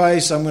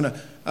sacrifice, I'm going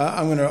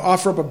to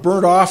offer up a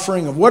burnt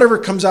offering of whatever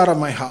comes out of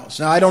my house.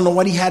 Now, I don't know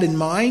what he had in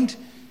mind,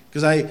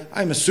 because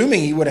I'm assuming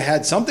he would have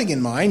had something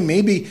in mind.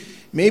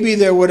 Maybe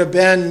there would have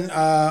been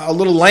a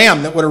little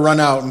lamb that would have run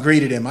out and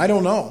greeted him. I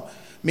don't know.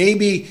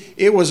 Maybe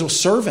it was a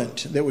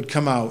servant that would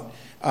come out.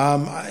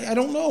 I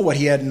don't know what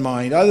he had in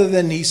mind, other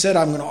than he said,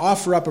 I'm going to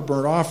offer up a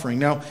burnt offering.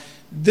 Now,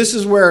 this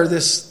is where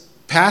this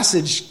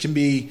passage can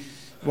be,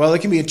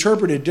 it can be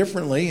interpreted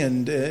differently.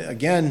 And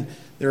again,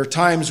 there are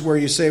times where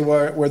you say,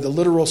 where the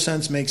literal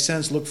sense makes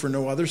sense, look for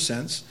no other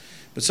sense.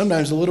 But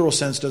sometimes the literal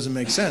sense doesn't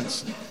make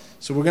sense.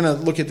 So we're going to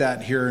look at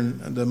that here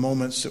in the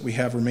moments that we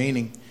have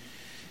remaining. It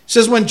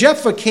says, when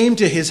Jephthah came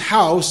to his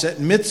house at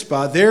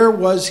Mizpah, there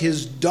was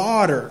his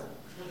daughter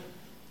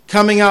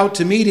coming out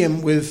to meet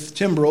him with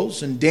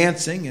timbrels and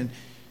dancing, and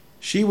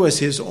she was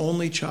his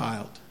only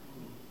child.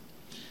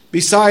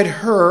 Beside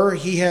her,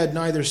 he had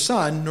neither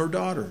son nor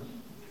daughter.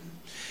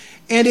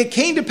 And it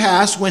came to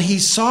pass, when he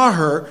saw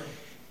her,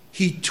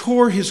 he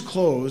tore his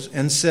clothes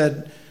and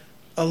said,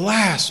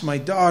 Alas, my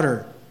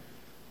daughter,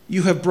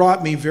 you have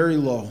brought me very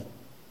low.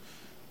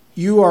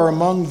 You are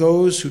among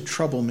those who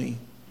trouble me,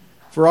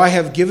 for I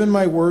have given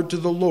my word to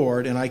the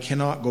Lord, and I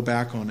cannot go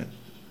back on it.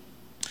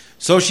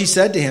 So she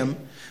said to him,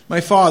 My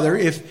father,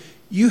 if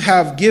you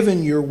have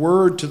given your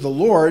word to the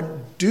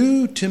Lord,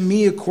 do to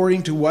me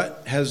according to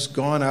what has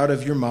gone out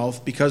of your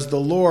mouth, because the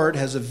Lord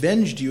has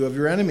avenged you of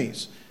your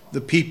enemies, the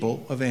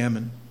people of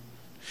Ammon.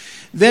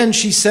 Then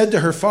she said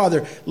to her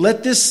father,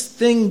 Let this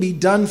thing be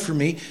done for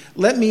me.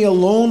 Let me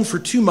alone for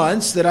 2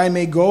 months, that I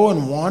may go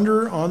and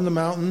wander on the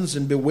mountains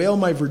and bewail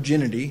my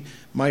virginity,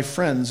 my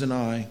friends and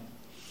I.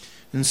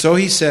 And so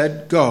he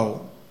said,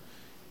 Go.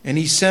 And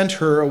he sent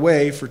her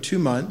away for 2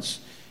 months,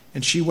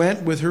 and she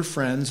went with her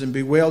friends and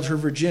bewailed her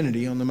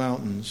virginity on the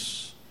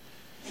mountains.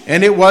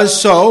 And it was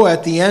so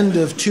at the end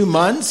of 2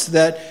 months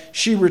that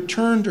she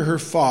returned to her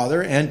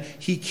father, and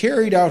he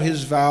carried out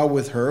his vow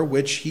with her,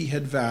 which he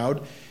had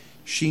vowed.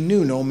 She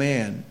knew no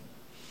man.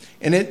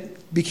 And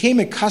it became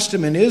a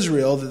custom in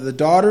Israel that the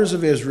daughters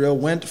of Israel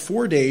went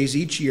 4 days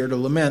each year to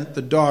lament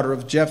the daughter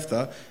of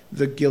Jephthah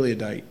the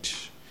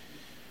Gileadite.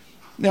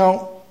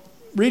 Now,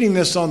 reading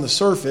this on the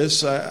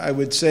surface, I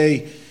would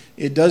say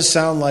it does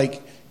sound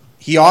like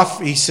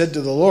he said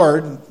to the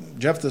Lord,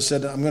 Jephthah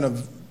said, I'm going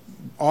to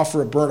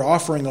offer a burnt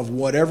offering of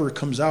whatever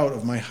comes out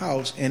of my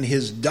house. And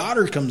his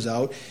daughter comes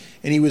out,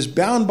 and he was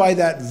bound by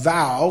that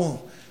vow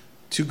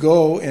to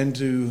go and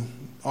to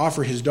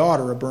offer his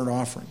daughter a burnt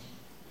offering.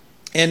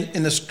 And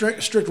in the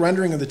strict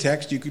rendering of the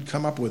text, you could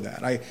come up with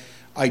that.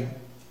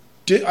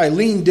 I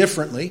lean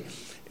differently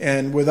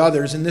and with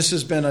others, and this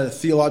has been a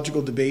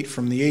theological debate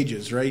from the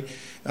ages, right?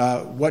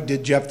 What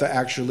did Jephthah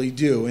actually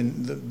do?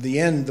 And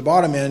the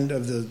bottom end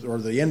of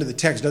the end of the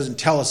text doesn't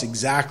tell us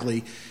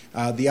exactly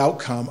the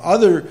outcome,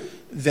 other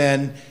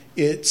than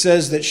it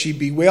says that she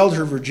bewailed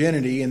her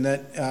virginity, and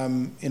that,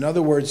 in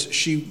other words,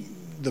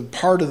 the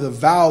part of the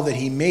vow that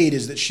he made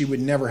is that she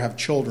would never have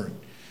children.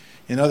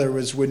 In other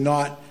words, would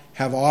not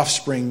have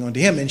offspring unto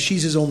him, and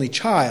she's his only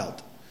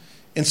child.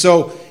 And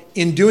so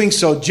in doing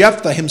so,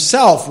 Jephthah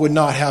himself would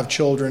not have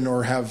children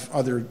or have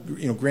other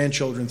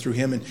grandchildren through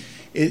him. And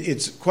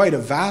it's quite a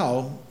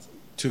vow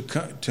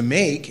to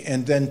make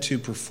and then to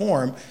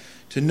perform,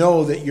 to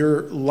know that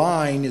your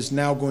line is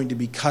now going to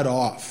be cut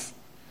off.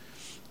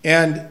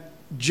 And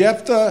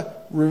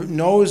Jephthah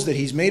knows that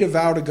he's made a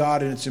vow to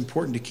God, and it's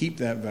important to keep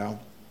that vow.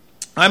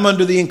 I'm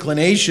under the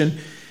inclination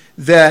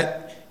that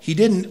he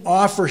didn't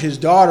offer his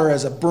daughter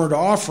as a burnt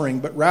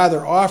offering, but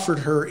rather offered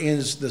her in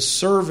the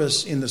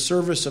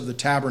service of the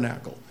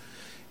tabernacle.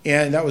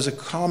 And that was a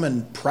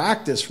common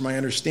practice, from my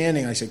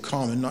understanding. I say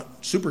common, not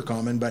super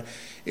common, but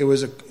it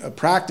was a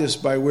practice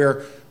by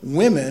where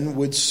women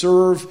would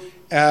serve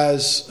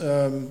as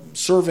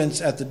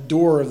servants at the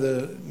door of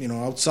the,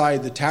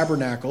 outside the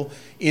tabernacle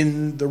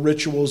in the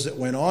rituals that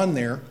went on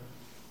there.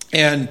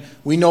 And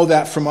we know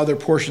that from other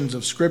portions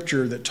of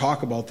Scripture that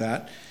talk about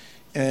that.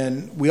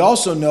 And we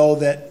also know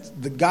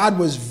that God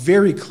was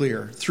very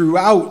clear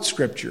throughout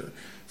Scripture,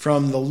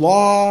 from the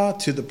law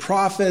to the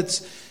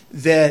prophets,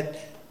 that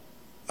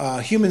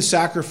human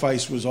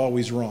sacrifice was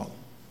always wrong.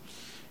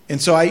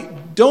 And so I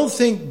don't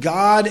think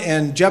God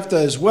and Jephthah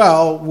as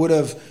well would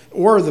have,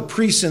 or the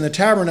priests in the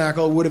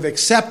tabernacle would have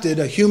accepted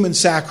a human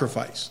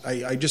sacrifice.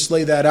 I just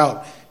lay that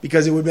out,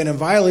 because it would have been in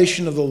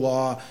violation of the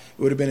law.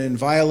 It would have been in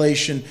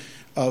violation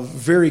of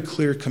very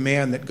clear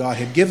command that God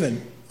had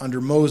given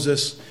under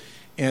Moses.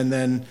 And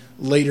then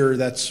later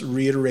that's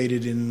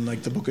reiterated in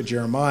like the book of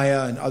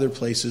Jeremiah and other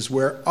places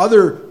where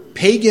other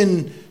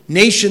pagan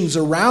nations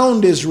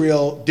around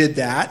Israel did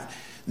that.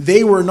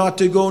 They were not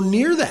to go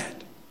near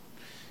that.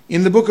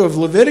 In the book of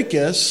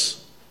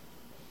Leviticus,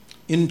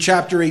 in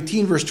chapter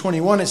 18, verse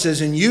 21, it says,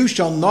 "And you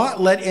shall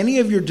not let any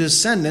of your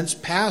descendants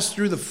pass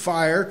through the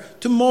fire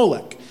to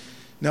Molech."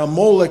 Now,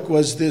 Molech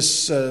was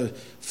this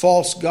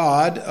false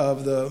god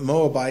of the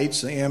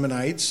Moabites, the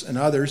Ammonites, and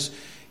others.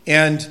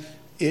 And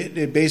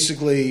it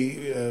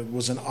basically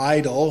was an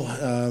idol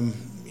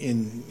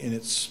in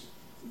its,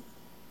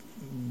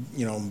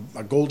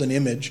 a golden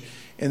image.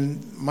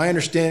 And my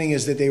understanding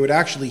is that they would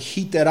actually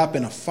heat that up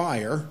in a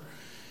fire,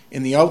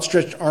 and the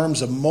outstretched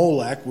arms of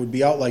Molech would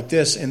be out like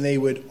this, and they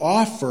would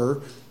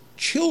offer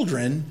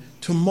children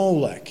to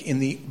Molech in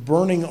the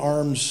burning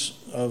arms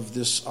of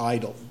this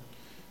idol.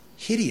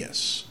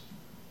 Hideous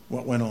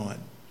what went on.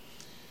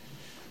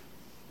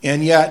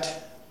 And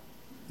yet,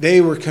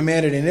 they were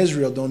commanded in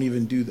Israel, don't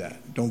even do that.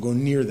 Don't go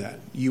near that.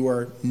 You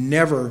are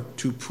never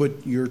to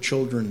put your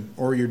children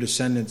or your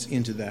descendants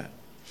into that.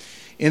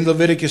 In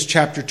Leviticus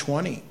chapter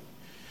 20,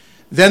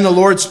 "Then the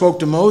Lord spoke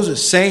to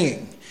Moses,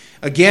 saying,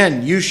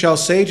 Again, you shall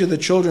say to the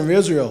children of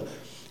Israel,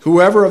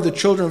 whoever of the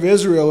children of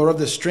Israel or of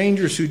the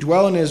strangers who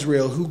dwell in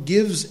Israel, who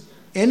gives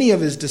any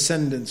of his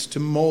descendants to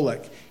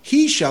Molech,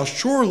 he shall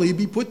surely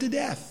be put to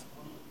death.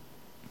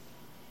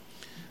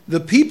 The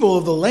people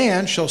of the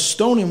land shall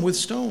stone him with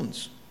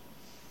stones.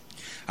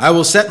 I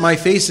will set my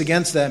face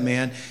against that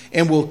man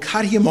and will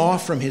cut him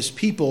off from his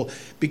people,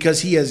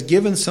 because he has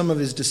given some of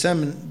his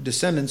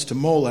descendants to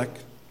Molech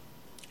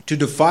to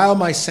defile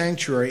my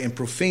sanctuary and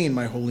profane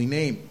my holy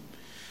name."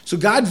 So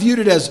God viewed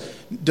it as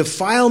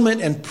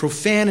defilement and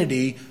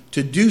profanity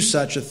to do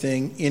such a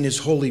thing in his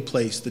holy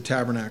place, the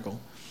tabernacle.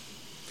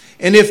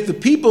 And if the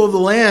people of the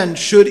land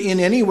should in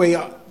any way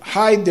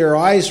hide their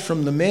eyes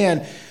from the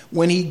man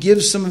when he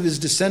gives some of his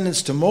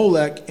descendants to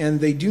Molech,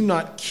 and they do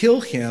not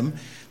kill him,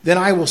 then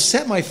I will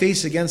set my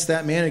face against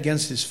that man,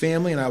 against his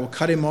family, and I will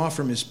cut him off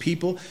from his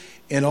people,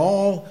 and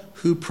all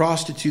who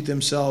prostitute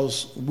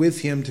themselves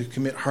with him to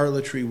commit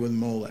harlotry with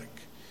Molech.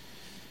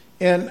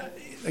 And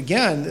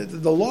again,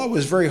 the law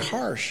was very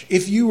harsh.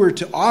 If you were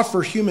to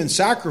offer human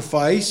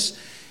sacrifice,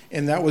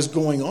 and that was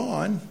going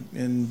on,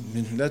 and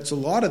that's a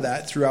lot of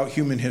that throughout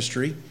human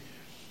history,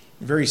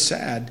 very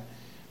sad,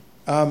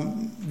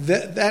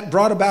 that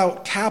brought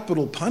about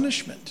capital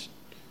punishment.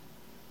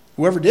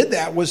 Whoever did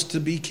that was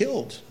to be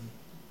killed.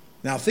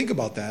 Now think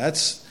about that.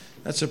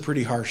 That's a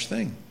pretty harsh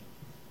thing.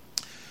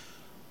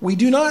 We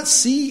do not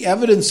see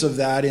evidence of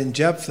that in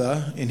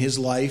Jephthah, in his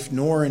life,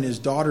 nor in his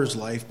daughter's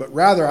life, but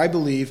rather I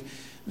believe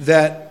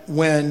that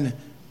when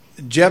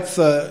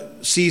Jephthah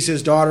sees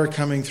his daughter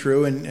coming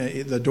through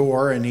the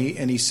door, and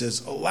he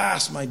says,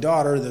 "Alas, my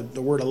daughter."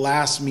 The word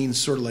 "alas" means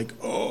sort of like,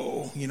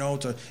 oh,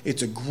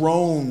 it's a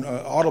groan,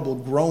 an audible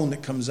groan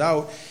that comes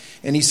out.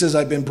 And he says,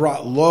 "I've been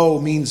brought low,"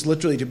 means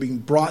literally to be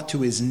brought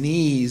to his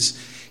knees.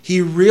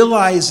 He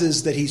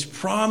realizes that he's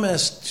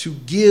promised to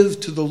give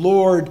to the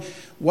Lord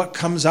what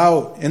comes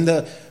out. And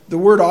the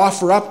word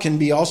 "offer up" can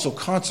be also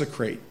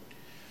consecrate.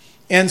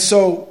 And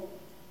so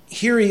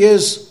here he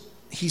is.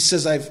 He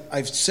says,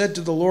 I've said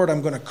to the Lord,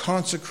 I'm going to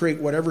consecrate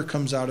whatever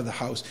comes out of the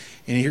house.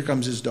 And here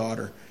comes his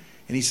daughter.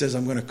 And he says,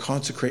 I'm going to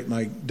consecrate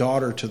my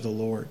daughter to the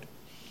Lord.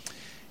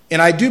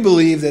 And I do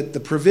believe that the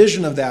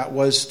provision of that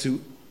was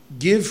to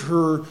give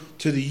her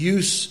to the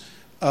use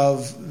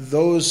of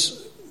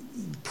those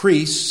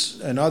priests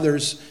and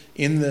others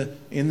in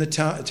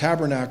the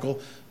tabernacle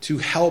to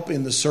help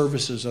in the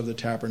services of the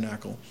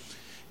tabernacle.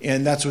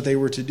 And that's what they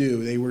were to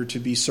do. They were to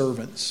be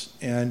servants.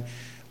 And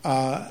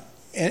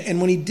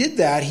when he did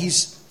that,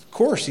 he's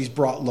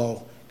brought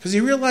low, Because he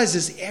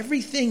realizes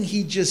everything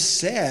he just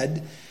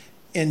said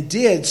and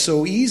did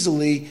so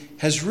easily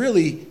has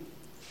really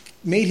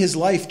made his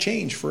life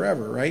change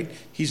forever, right?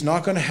 He's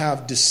not going to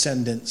have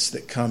descendants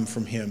that come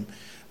from him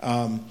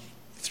not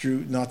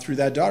through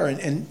that daughter.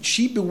 And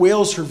she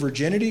bewails her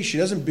virginity. She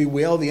doesn't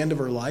bewail the end of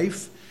her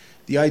life.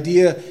 The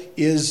idea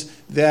is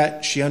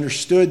that she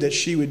understood that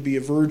she would be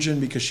a virgin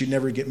because she'd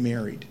never get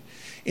married.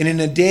 And in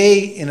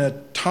a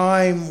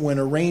time when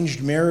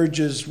arranged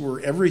marriages were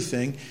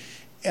everything,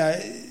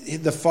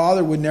 the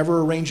father would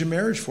never arrange a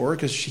marriage for her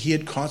because he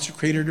had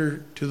consecrated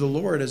her to the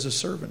Lord as a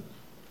servant.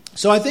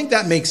 So I think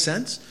that makes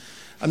sense.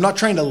 I'm not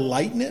trying to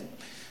lighten it.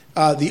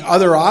 The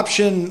other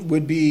option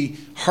would be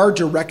hard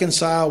to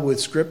reconcile with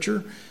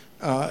Scripture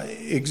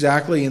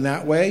exactly in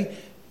that way.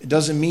 It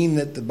doesn't mean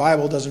that the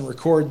Bible doesn't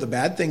record the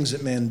bad things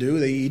that man do.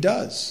 He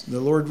does. The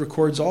Lord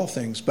records all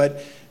things.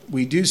 But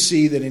we do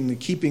see that in the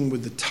keeping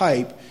with the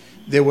type,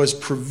 there was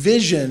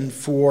provision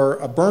for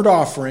a burnt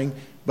offering,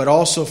 but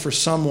also for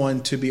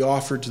someone to be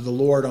offered to the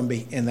Lord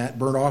in that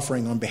burnt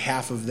offering on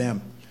behalf of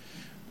them.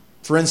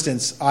 For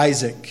instance,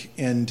 Isaac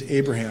and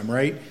Abraham,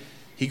 right?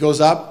 He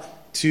goes up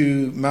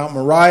to Mount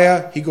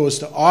Moriah. He goes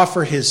to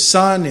offer his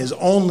son, his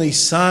only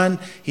son.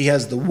 He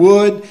has the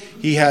wood.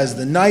 He has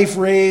the knife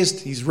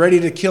raised. He's ready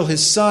to kill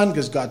his son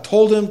because God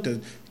told him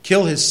to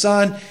kill his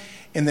son.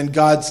 And then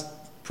God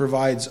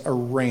provides a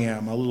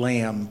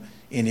lamb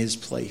in his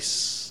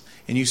place.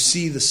 And you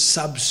see the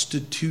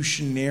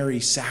substitutionary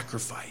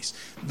sacrifice.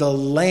 The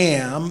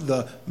lamb,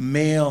 the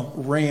male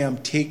ram,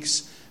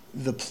 takes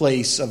the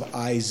place of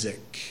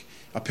Isaac,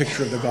 a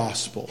picture of the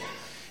gospel.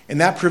 And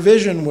that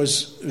provision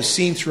was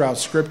seen throughout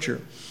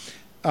Scripture.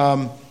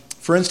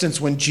 For instance,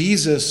 when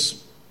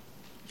Jesus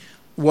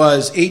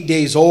was 8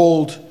 days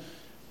old,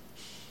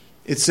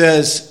 it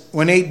says,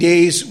 when 8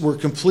 days were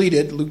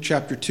completed, Luke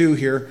chapter 2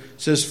 here,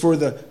 says, for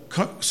the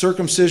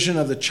circumcision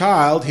of the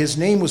child, his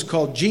name was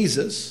called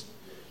Jesus,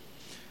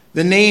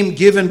 the name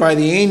given by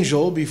the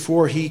angel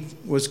before he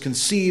was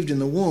conceived in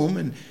the womb.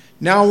 And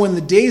now when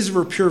the days of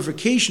her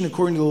purification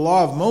according to the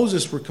law of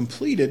Moses were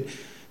completed,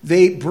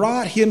 they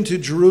brought him to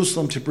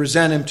Jerusalem to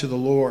present him to the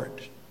Lord.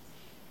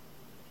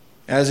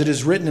 As it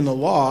is written in the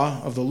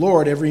law of the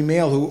Lord, every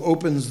male who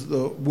opens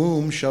the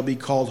womb shall be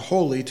called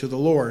holy to the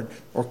Lord,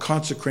 or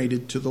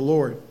consecrated to the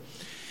Lord.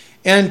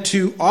 And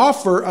to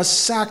offer a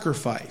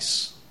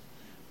sacrifice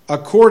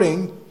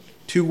according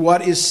to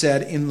what is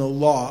said in the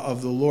law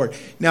of the Lord.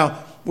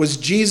 Now, was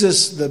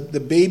Jesus, the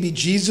baby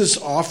Jesus,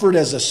 offered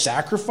as a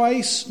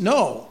sacrifice?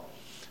 No.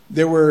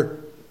 There were,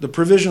 the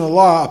provision of the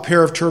law, a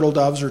pair of turtle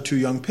doves or 2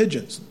 young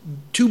pigeons.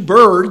 2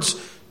 birds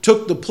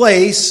took the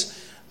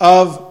place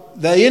of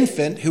the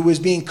infant who was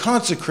being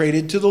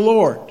consecrated to the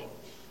Lord.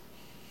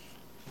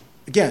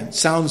 Again,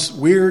 sounds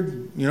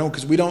weird,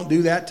 because we don't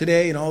do that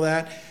today and all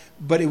that.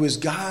 But it was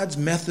God's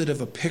method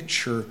of a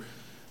picture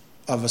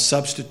of a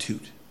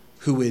substitute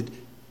who would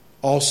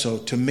also,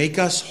 to make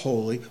us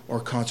holy or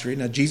consecrate.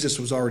 Now, Jesus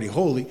was already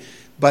holy,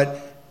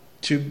 but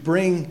to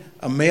bring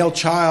a male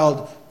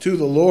child to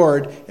the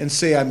Lord and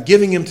say, I'm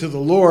giving him to the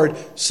Lord,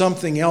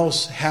 something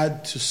else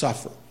had to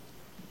suffer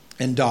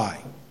and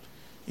die.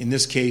 In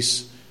this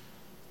case,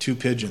 2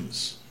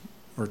 pigeons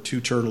or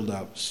 2 turtle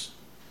doves.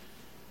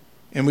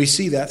 And we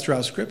see that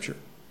throughout Scripture.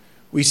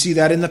 We see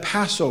that in the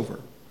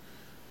Passover.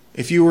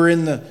 If you were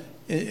at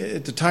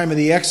the time of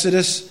the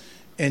Exodus,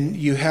 and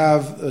you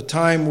have a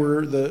time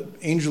where the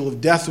angel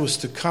of death was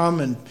to come,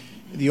 and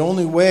the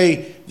only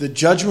way the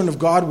judgment of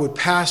God would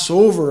pass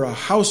over a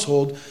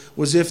household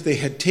was if they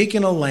had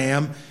taken a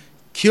lamb,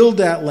 killed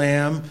that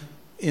lamb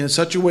in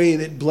such a way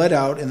that it bled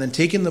out, and then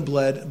taken the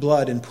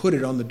blood and put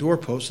it on the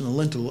doorpost and the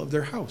lintel of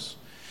their house.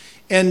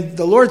 And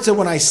the Lord said,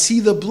 when I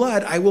see the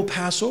blood, I will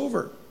pass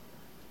over.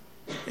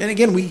 And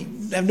again, we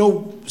have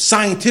no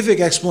scientific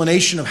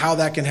explanation of how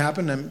that can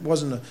happen. It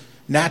wasn't a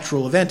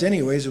natural event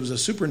anyways. It was a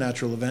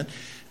supernatural event.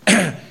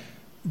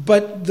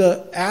 But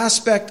the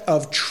aspect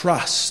of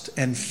trust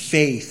and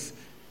faith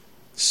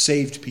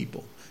saved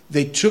people.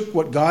 They took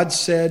what God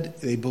said,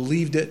 they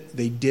believed it,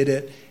 they did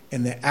it,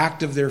 and the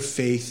act of their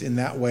faith in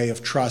that way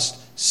of trust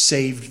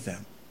saved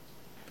them.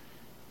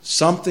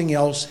 Something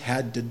else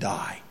had to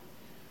die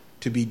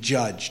to be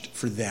judged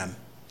for them,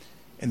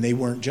 and they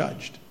weren't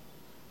judged.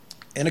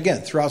 And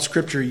again, throughout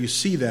Scripture you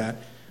see that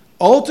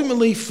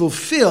ultimately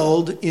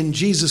fulfilled in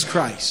Jesus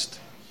Christ,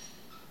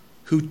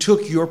 who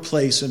took your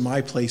place and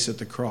my place at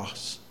the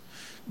cross.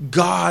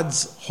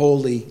 God's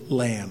holy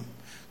Lamb.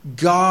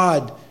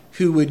 God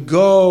who would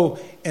go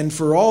and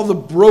for all the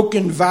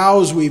broken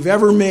vows we've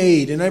ever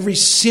made and every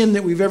sin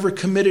that we've ever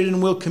committed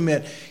and will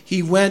commit,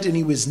 he went and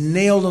he was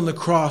nailed on the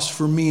cross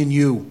for me and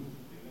you.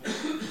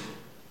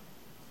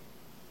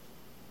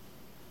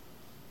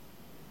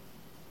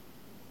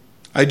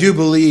 I do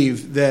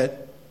believe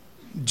that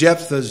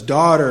Jephthah's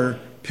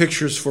daughter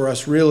pictures for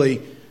us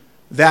really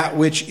that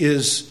which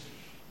is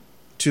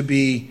to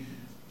be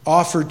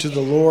offered to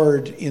the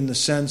Lord in the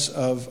sense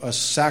of a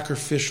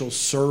sacrificial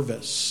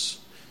service.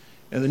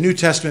 And the New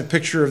Testament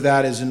picture of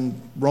that is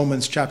in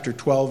Romans chapter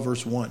 12,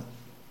 verse 1.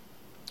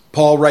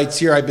 Paul writes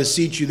here, I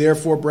beseech you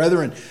therefore,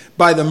 brethren,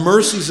 by the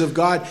mercies of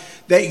God,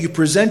 that you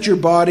present your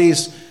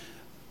bodies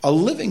a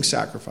living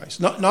sacrifice.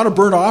 Not a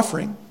burnt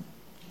offering,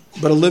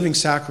 but a living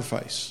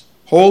sacrifice.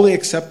 Wholly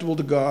acceptable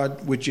to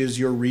God, which is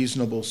your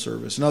reasonable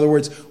service. In other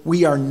words,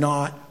 we are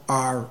not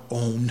our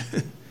own.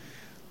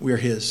 We are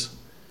His.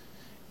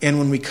 And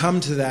when we come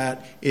to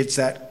that, it's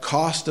that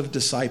cost of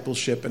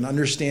discipleship and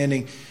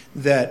understanding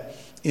that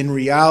in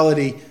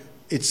reality,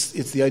 it's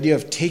the idea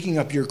of taking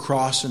up your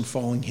cross and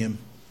following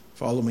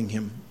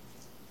Him.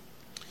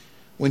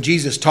 When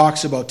Jesus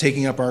talks about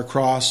taking up our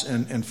cross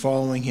and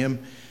following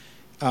Him,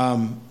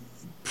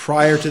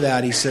 prior to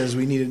that, He says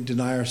we need to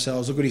deny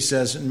ourselves. Look what He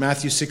says in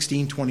Matthew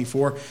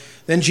 16:24.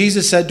 Then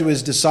Jesus said to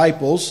His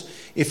disciples,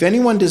 if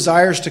anyone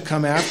desires to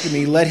come after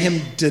me, let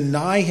him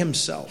deny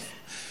himself.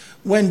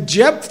 When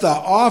Jephthah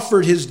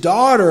offered his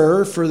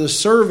daughter for the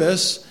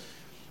service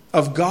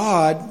of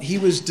God, he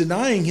was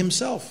denying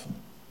himself.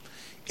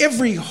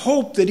 Every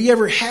hope that he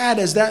ever had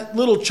as that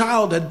little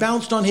child had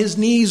bounced on his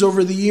knees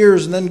over the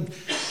years and then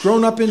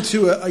grown up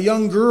into a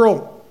young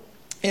girl.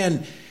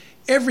 And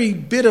every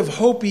bit of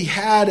hope he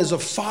had as a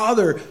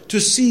father to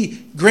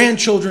see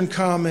grandchildren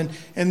come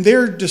and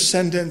their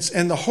descendants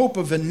and the hope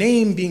of a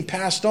name being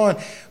passed on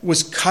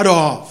was cut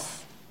off.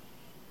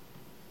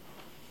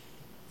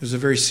 It was a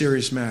very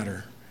serious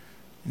matter.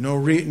 No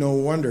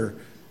wonder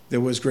there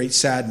was great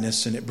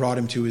sadness and it brought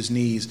him to his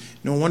knees.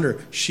 No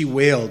wonder she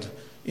wailed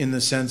in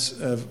the sense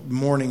of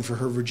mourning for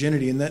her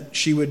virginity and that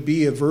she would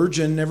be a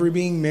virgin, never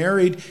being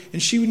married,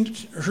 and she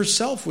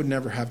herself would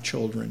never have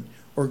children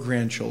or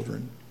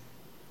grandchildren.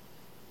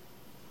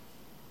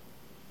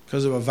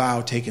 Because of a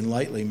vow taken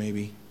lightly,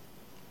 maybe.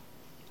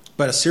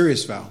 But a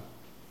serious vow.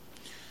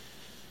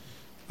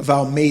 A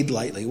vow made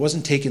lightly. It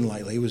wasn't taken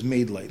lightly, it was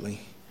made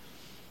lightly.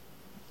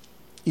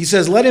 He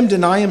says, let him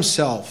deny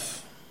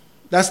himself.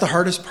 That's the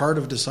hardest part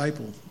of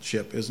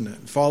discipleship, isn't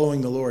it? Following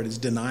the Lord is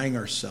denying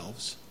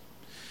ourselves.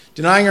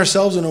 Denying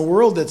ourselves in a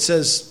world that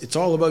says it's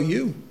all about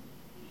you.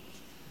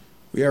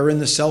 We are in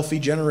the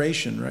selfie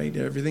generation, right?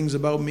 Everything's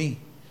about me.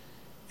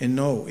 And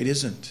no, it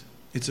isn't.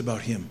 It's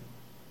about Him.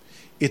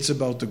 It's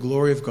about the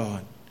glory of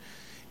God.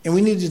 And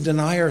we need to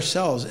deny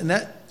ourselves. And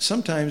that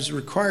sometimes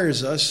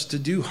requires us to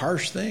do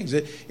harsh things.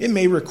 It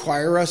may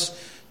require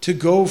us to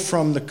go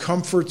from the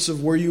comforts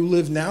of where you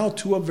live now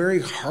to a very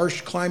harsh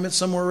climate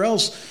somewhere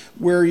else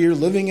where you're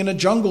living in a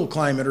jungle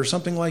climate or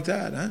something like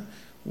that. Huh?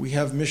 We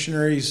have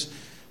missionaries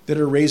that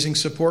are raising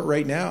support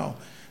right now,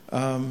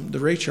 the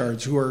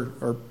Raychards, who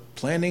are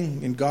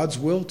planning in God's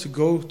will to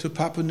go to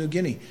Papua New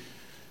Guinea.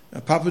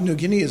 Papua New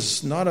Guinea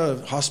is not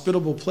a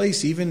hospitable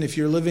place, even if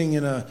you're living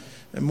in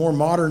more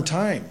modern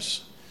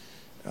times.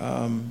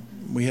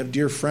 We have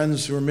dear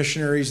friends who are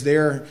missionaries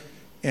there,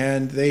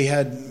 and they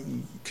had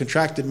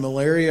contracted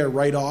malaria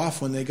right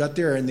off when they got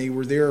there, and they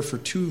were there for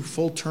 2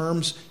 full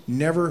terms.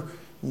 Never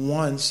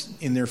once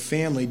in their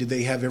family did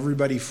they have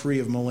everybody free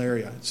of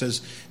malaria. It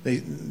says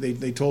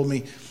they told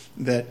me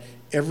that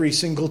every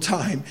single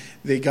time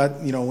they got,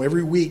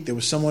 every week there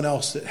was someone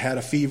else that had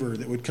a fever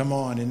that would come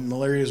on, and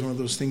malaria is one of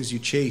those things you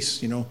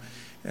chase,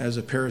 as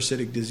a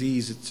parasitic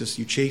disease. It's just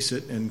you chase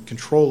it and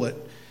control it,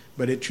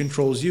 but it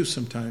controls you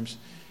sometimes.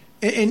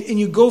 And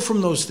you go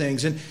from those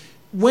things. And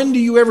when do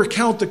you ever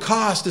count the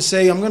cost to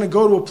say, I'm going to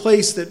go to a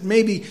place that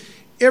maybe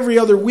every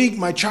other week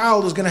my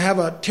child is going to have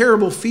a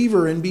terrible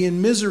fever and be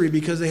in misery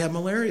because they have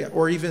malaria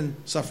or even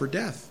suffer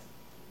death?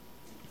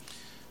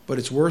 But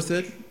it's worth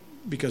it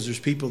because there's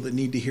people that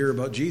need to hear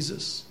about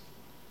Jesus.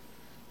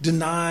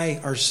 Deny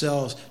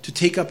ourselves, to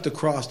take up the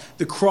cross.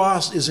 The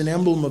cross is an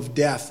emblem of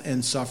death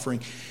and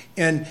suffering.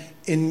 And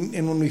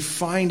when we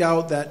find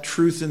out that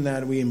truth in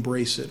that, we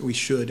embrace it. We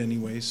should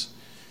anyways.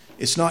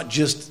 It's not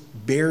just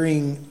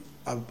bearing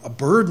a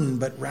burden,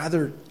 but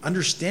rather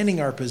understanding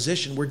our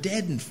position. We're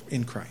dead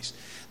in Christ.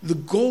 The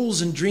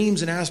goals and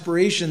dreams and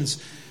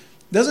aspirations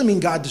doesn't mean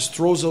God just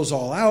throws those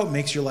all out,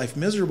 makes your life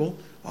miserable.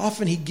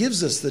 Often He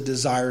gives us the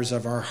desires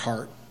of our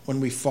heart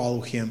when we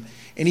follow Him.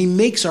 And He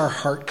makes our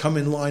heart come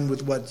in line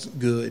with what's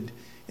good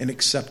and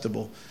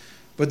acceptable.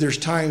 But there's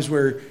times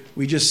where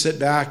we just sit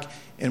back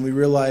and we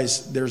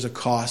realize there's a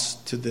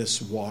cost to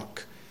this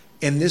walk.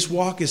 And this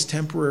walk is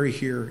temporary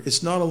here.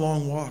 It's not a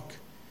long walk.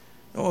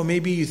 Oh,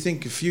 maybe you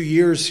think a few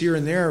years here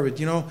and there,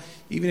 but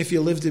even if you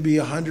live to be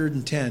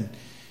 110,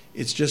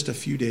 it's just a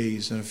few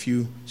days and a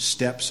few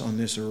steps on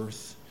this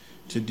earth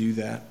to do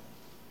that.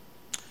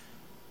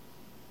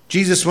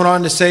 Jesus went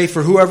on to say,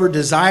 for whoever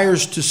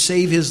desires to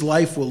save his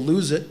life will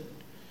lose it,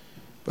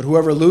 but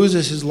whoever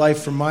loses his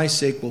life for my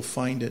sake will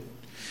find it.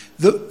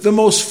 The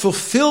most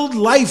fulfilled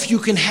life you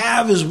can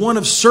have is one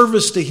of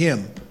service to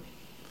Him.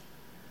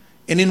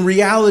 And in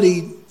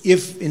reality,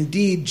 if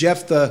indeed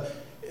Jephthah,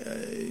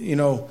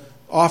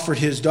 offered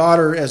his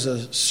daughter as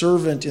a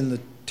servant in the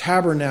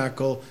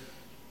tabernacle,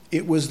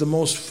 it was the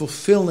most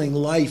fulfilling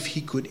life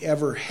he could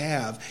ever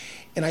have.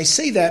 And I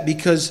say that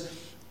because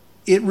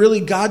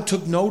God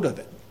took note of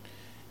it.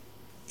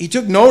 He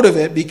took note of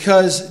it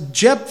because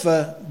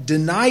Jephthah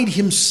denied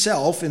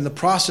himself in the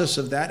process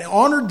of that,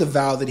 honored the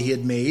vow that he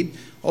had made,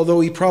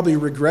 although he probably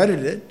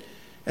regretted it.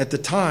 at the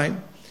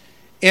time.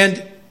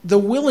 And the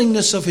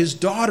willingness of his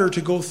daughter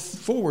to go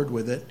forward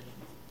with it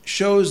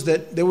shows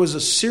that there was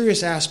a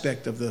serious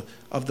aspect of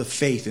the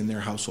faith in their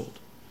household.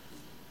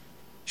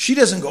 She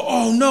doesn't go,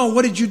 "Oh no,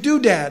 what did you do,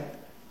 Dad?"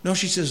 No,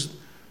 she says,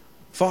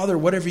 "Father,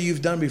 whatever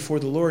you've done before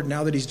the Lord,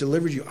 now that he's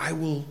delivered you, I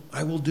will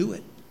do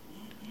it.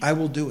 I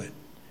will do it."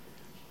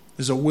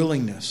 There's a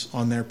willingness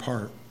on their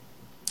part.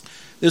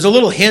 There's a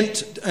little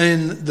hint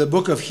in the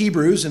book of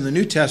Hebrews in the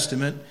New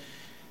Testament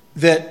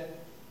that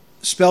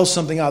spells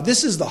something out.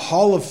 This is the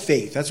hall of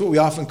faith. That's what we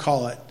often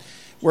call it,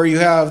 where you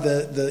have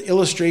the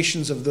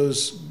illustrations of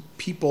those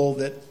people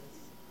that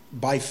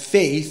by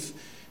faith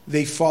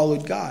they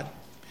followed God.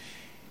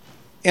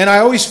 And I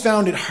always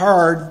found it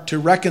hard to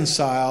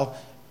reconcile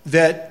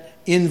that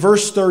in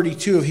verse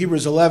 32 of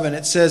Hebrews 11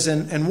 it says,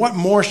 and what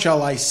more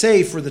shall I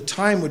say, for the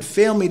time would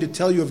fail me to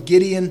tell you of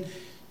Gideon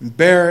and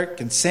Barak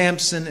and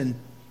Samson and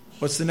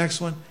what's the next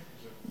one?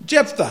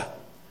 Jephthah.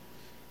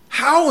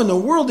 How in the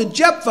world did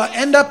Jephthah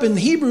end up in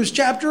Hebrews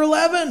chapter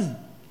 11?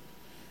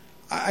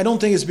 I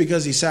don't think it's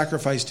because he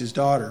sacrificed his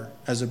daughter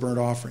as a burnt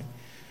offering.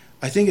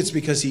 I think it's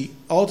because he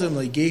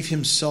ultimately gave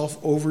himself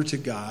over to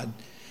God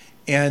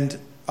and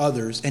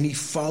others, and he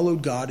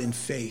followed God in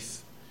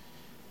faith.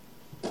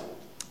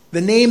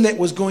 The name that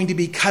was going to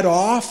be cut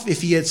off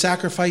if he had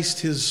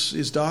sacrificed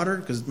his daughter,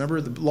 because remember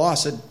the law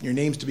said your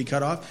name's to be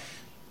cut off.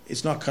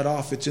 It's not cut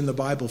off. It's in the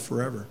Bible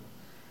forever.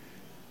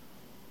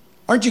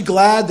 Aren't you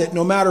glad that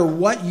no matter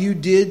what you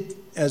did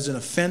as an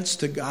offense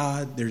to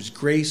God, there's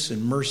grace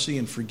and mercy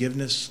and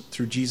forgiveness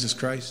through Jesus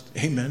Christ?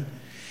 Amen.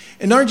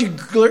 And aren't you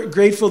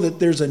grateful that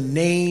there's a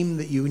name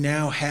that you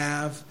now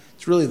have?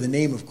 It's really the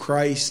name of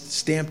Christ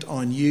stamped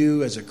on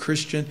you as a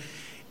Christian.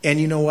 And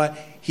you know what?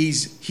 He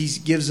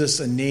gives us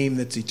a name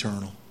that's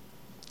eternal.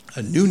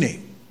 A new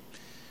name.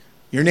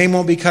 Your name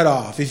won't be cut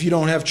off. If you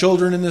don't have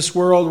children in this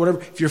world, whatever,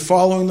 if you're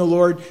following the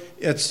Lord,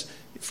 it's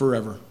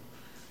forever.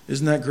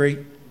 Isn't that great?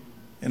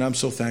 And I'm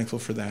so thankful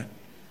for that.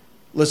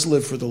 Let's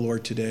live for the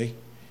Lord today.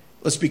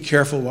 Let's be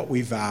careful what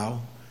we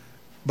vow.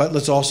 But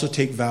let's also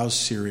take vows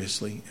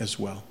seriously as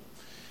well.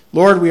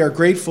 Lord, we are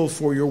grateful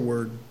for your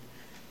word.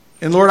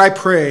 And Lord, I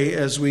pray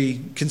as we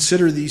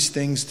consider these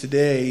things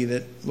today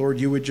that, Lord,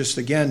 you would just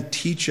again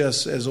teach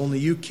us as only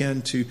you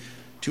can to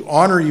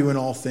honor you in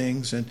all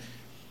things and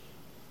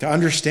to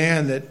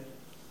understand that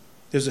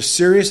there's a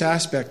serious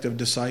aspect of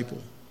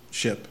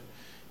discipleship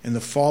in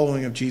the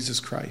following of Jesus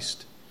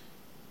Christ.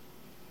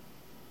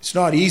 It's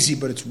not easy,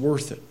 but it's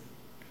worth it.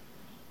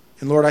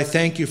 And Lord, I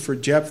thank you for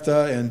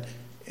Jephthah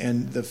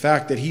and the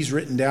fact that he's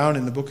written down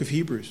in the book of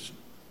Hebrews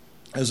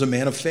as a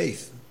man of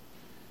faith.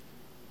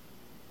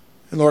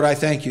 And Lord, I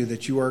thank you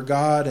that you are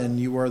God and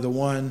you are the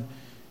one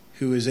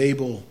who is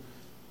able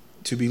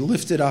to be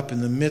lifted up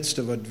in the midst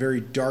of a very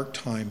dark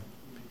time.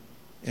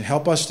 And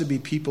help us to be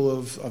people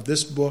of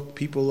this book,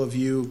 people of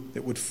you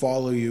that would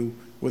follow you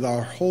with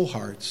our whole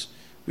hearts.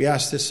 We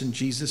ask this in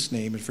Jesus'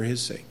 name and for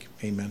his sake.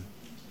 Amen.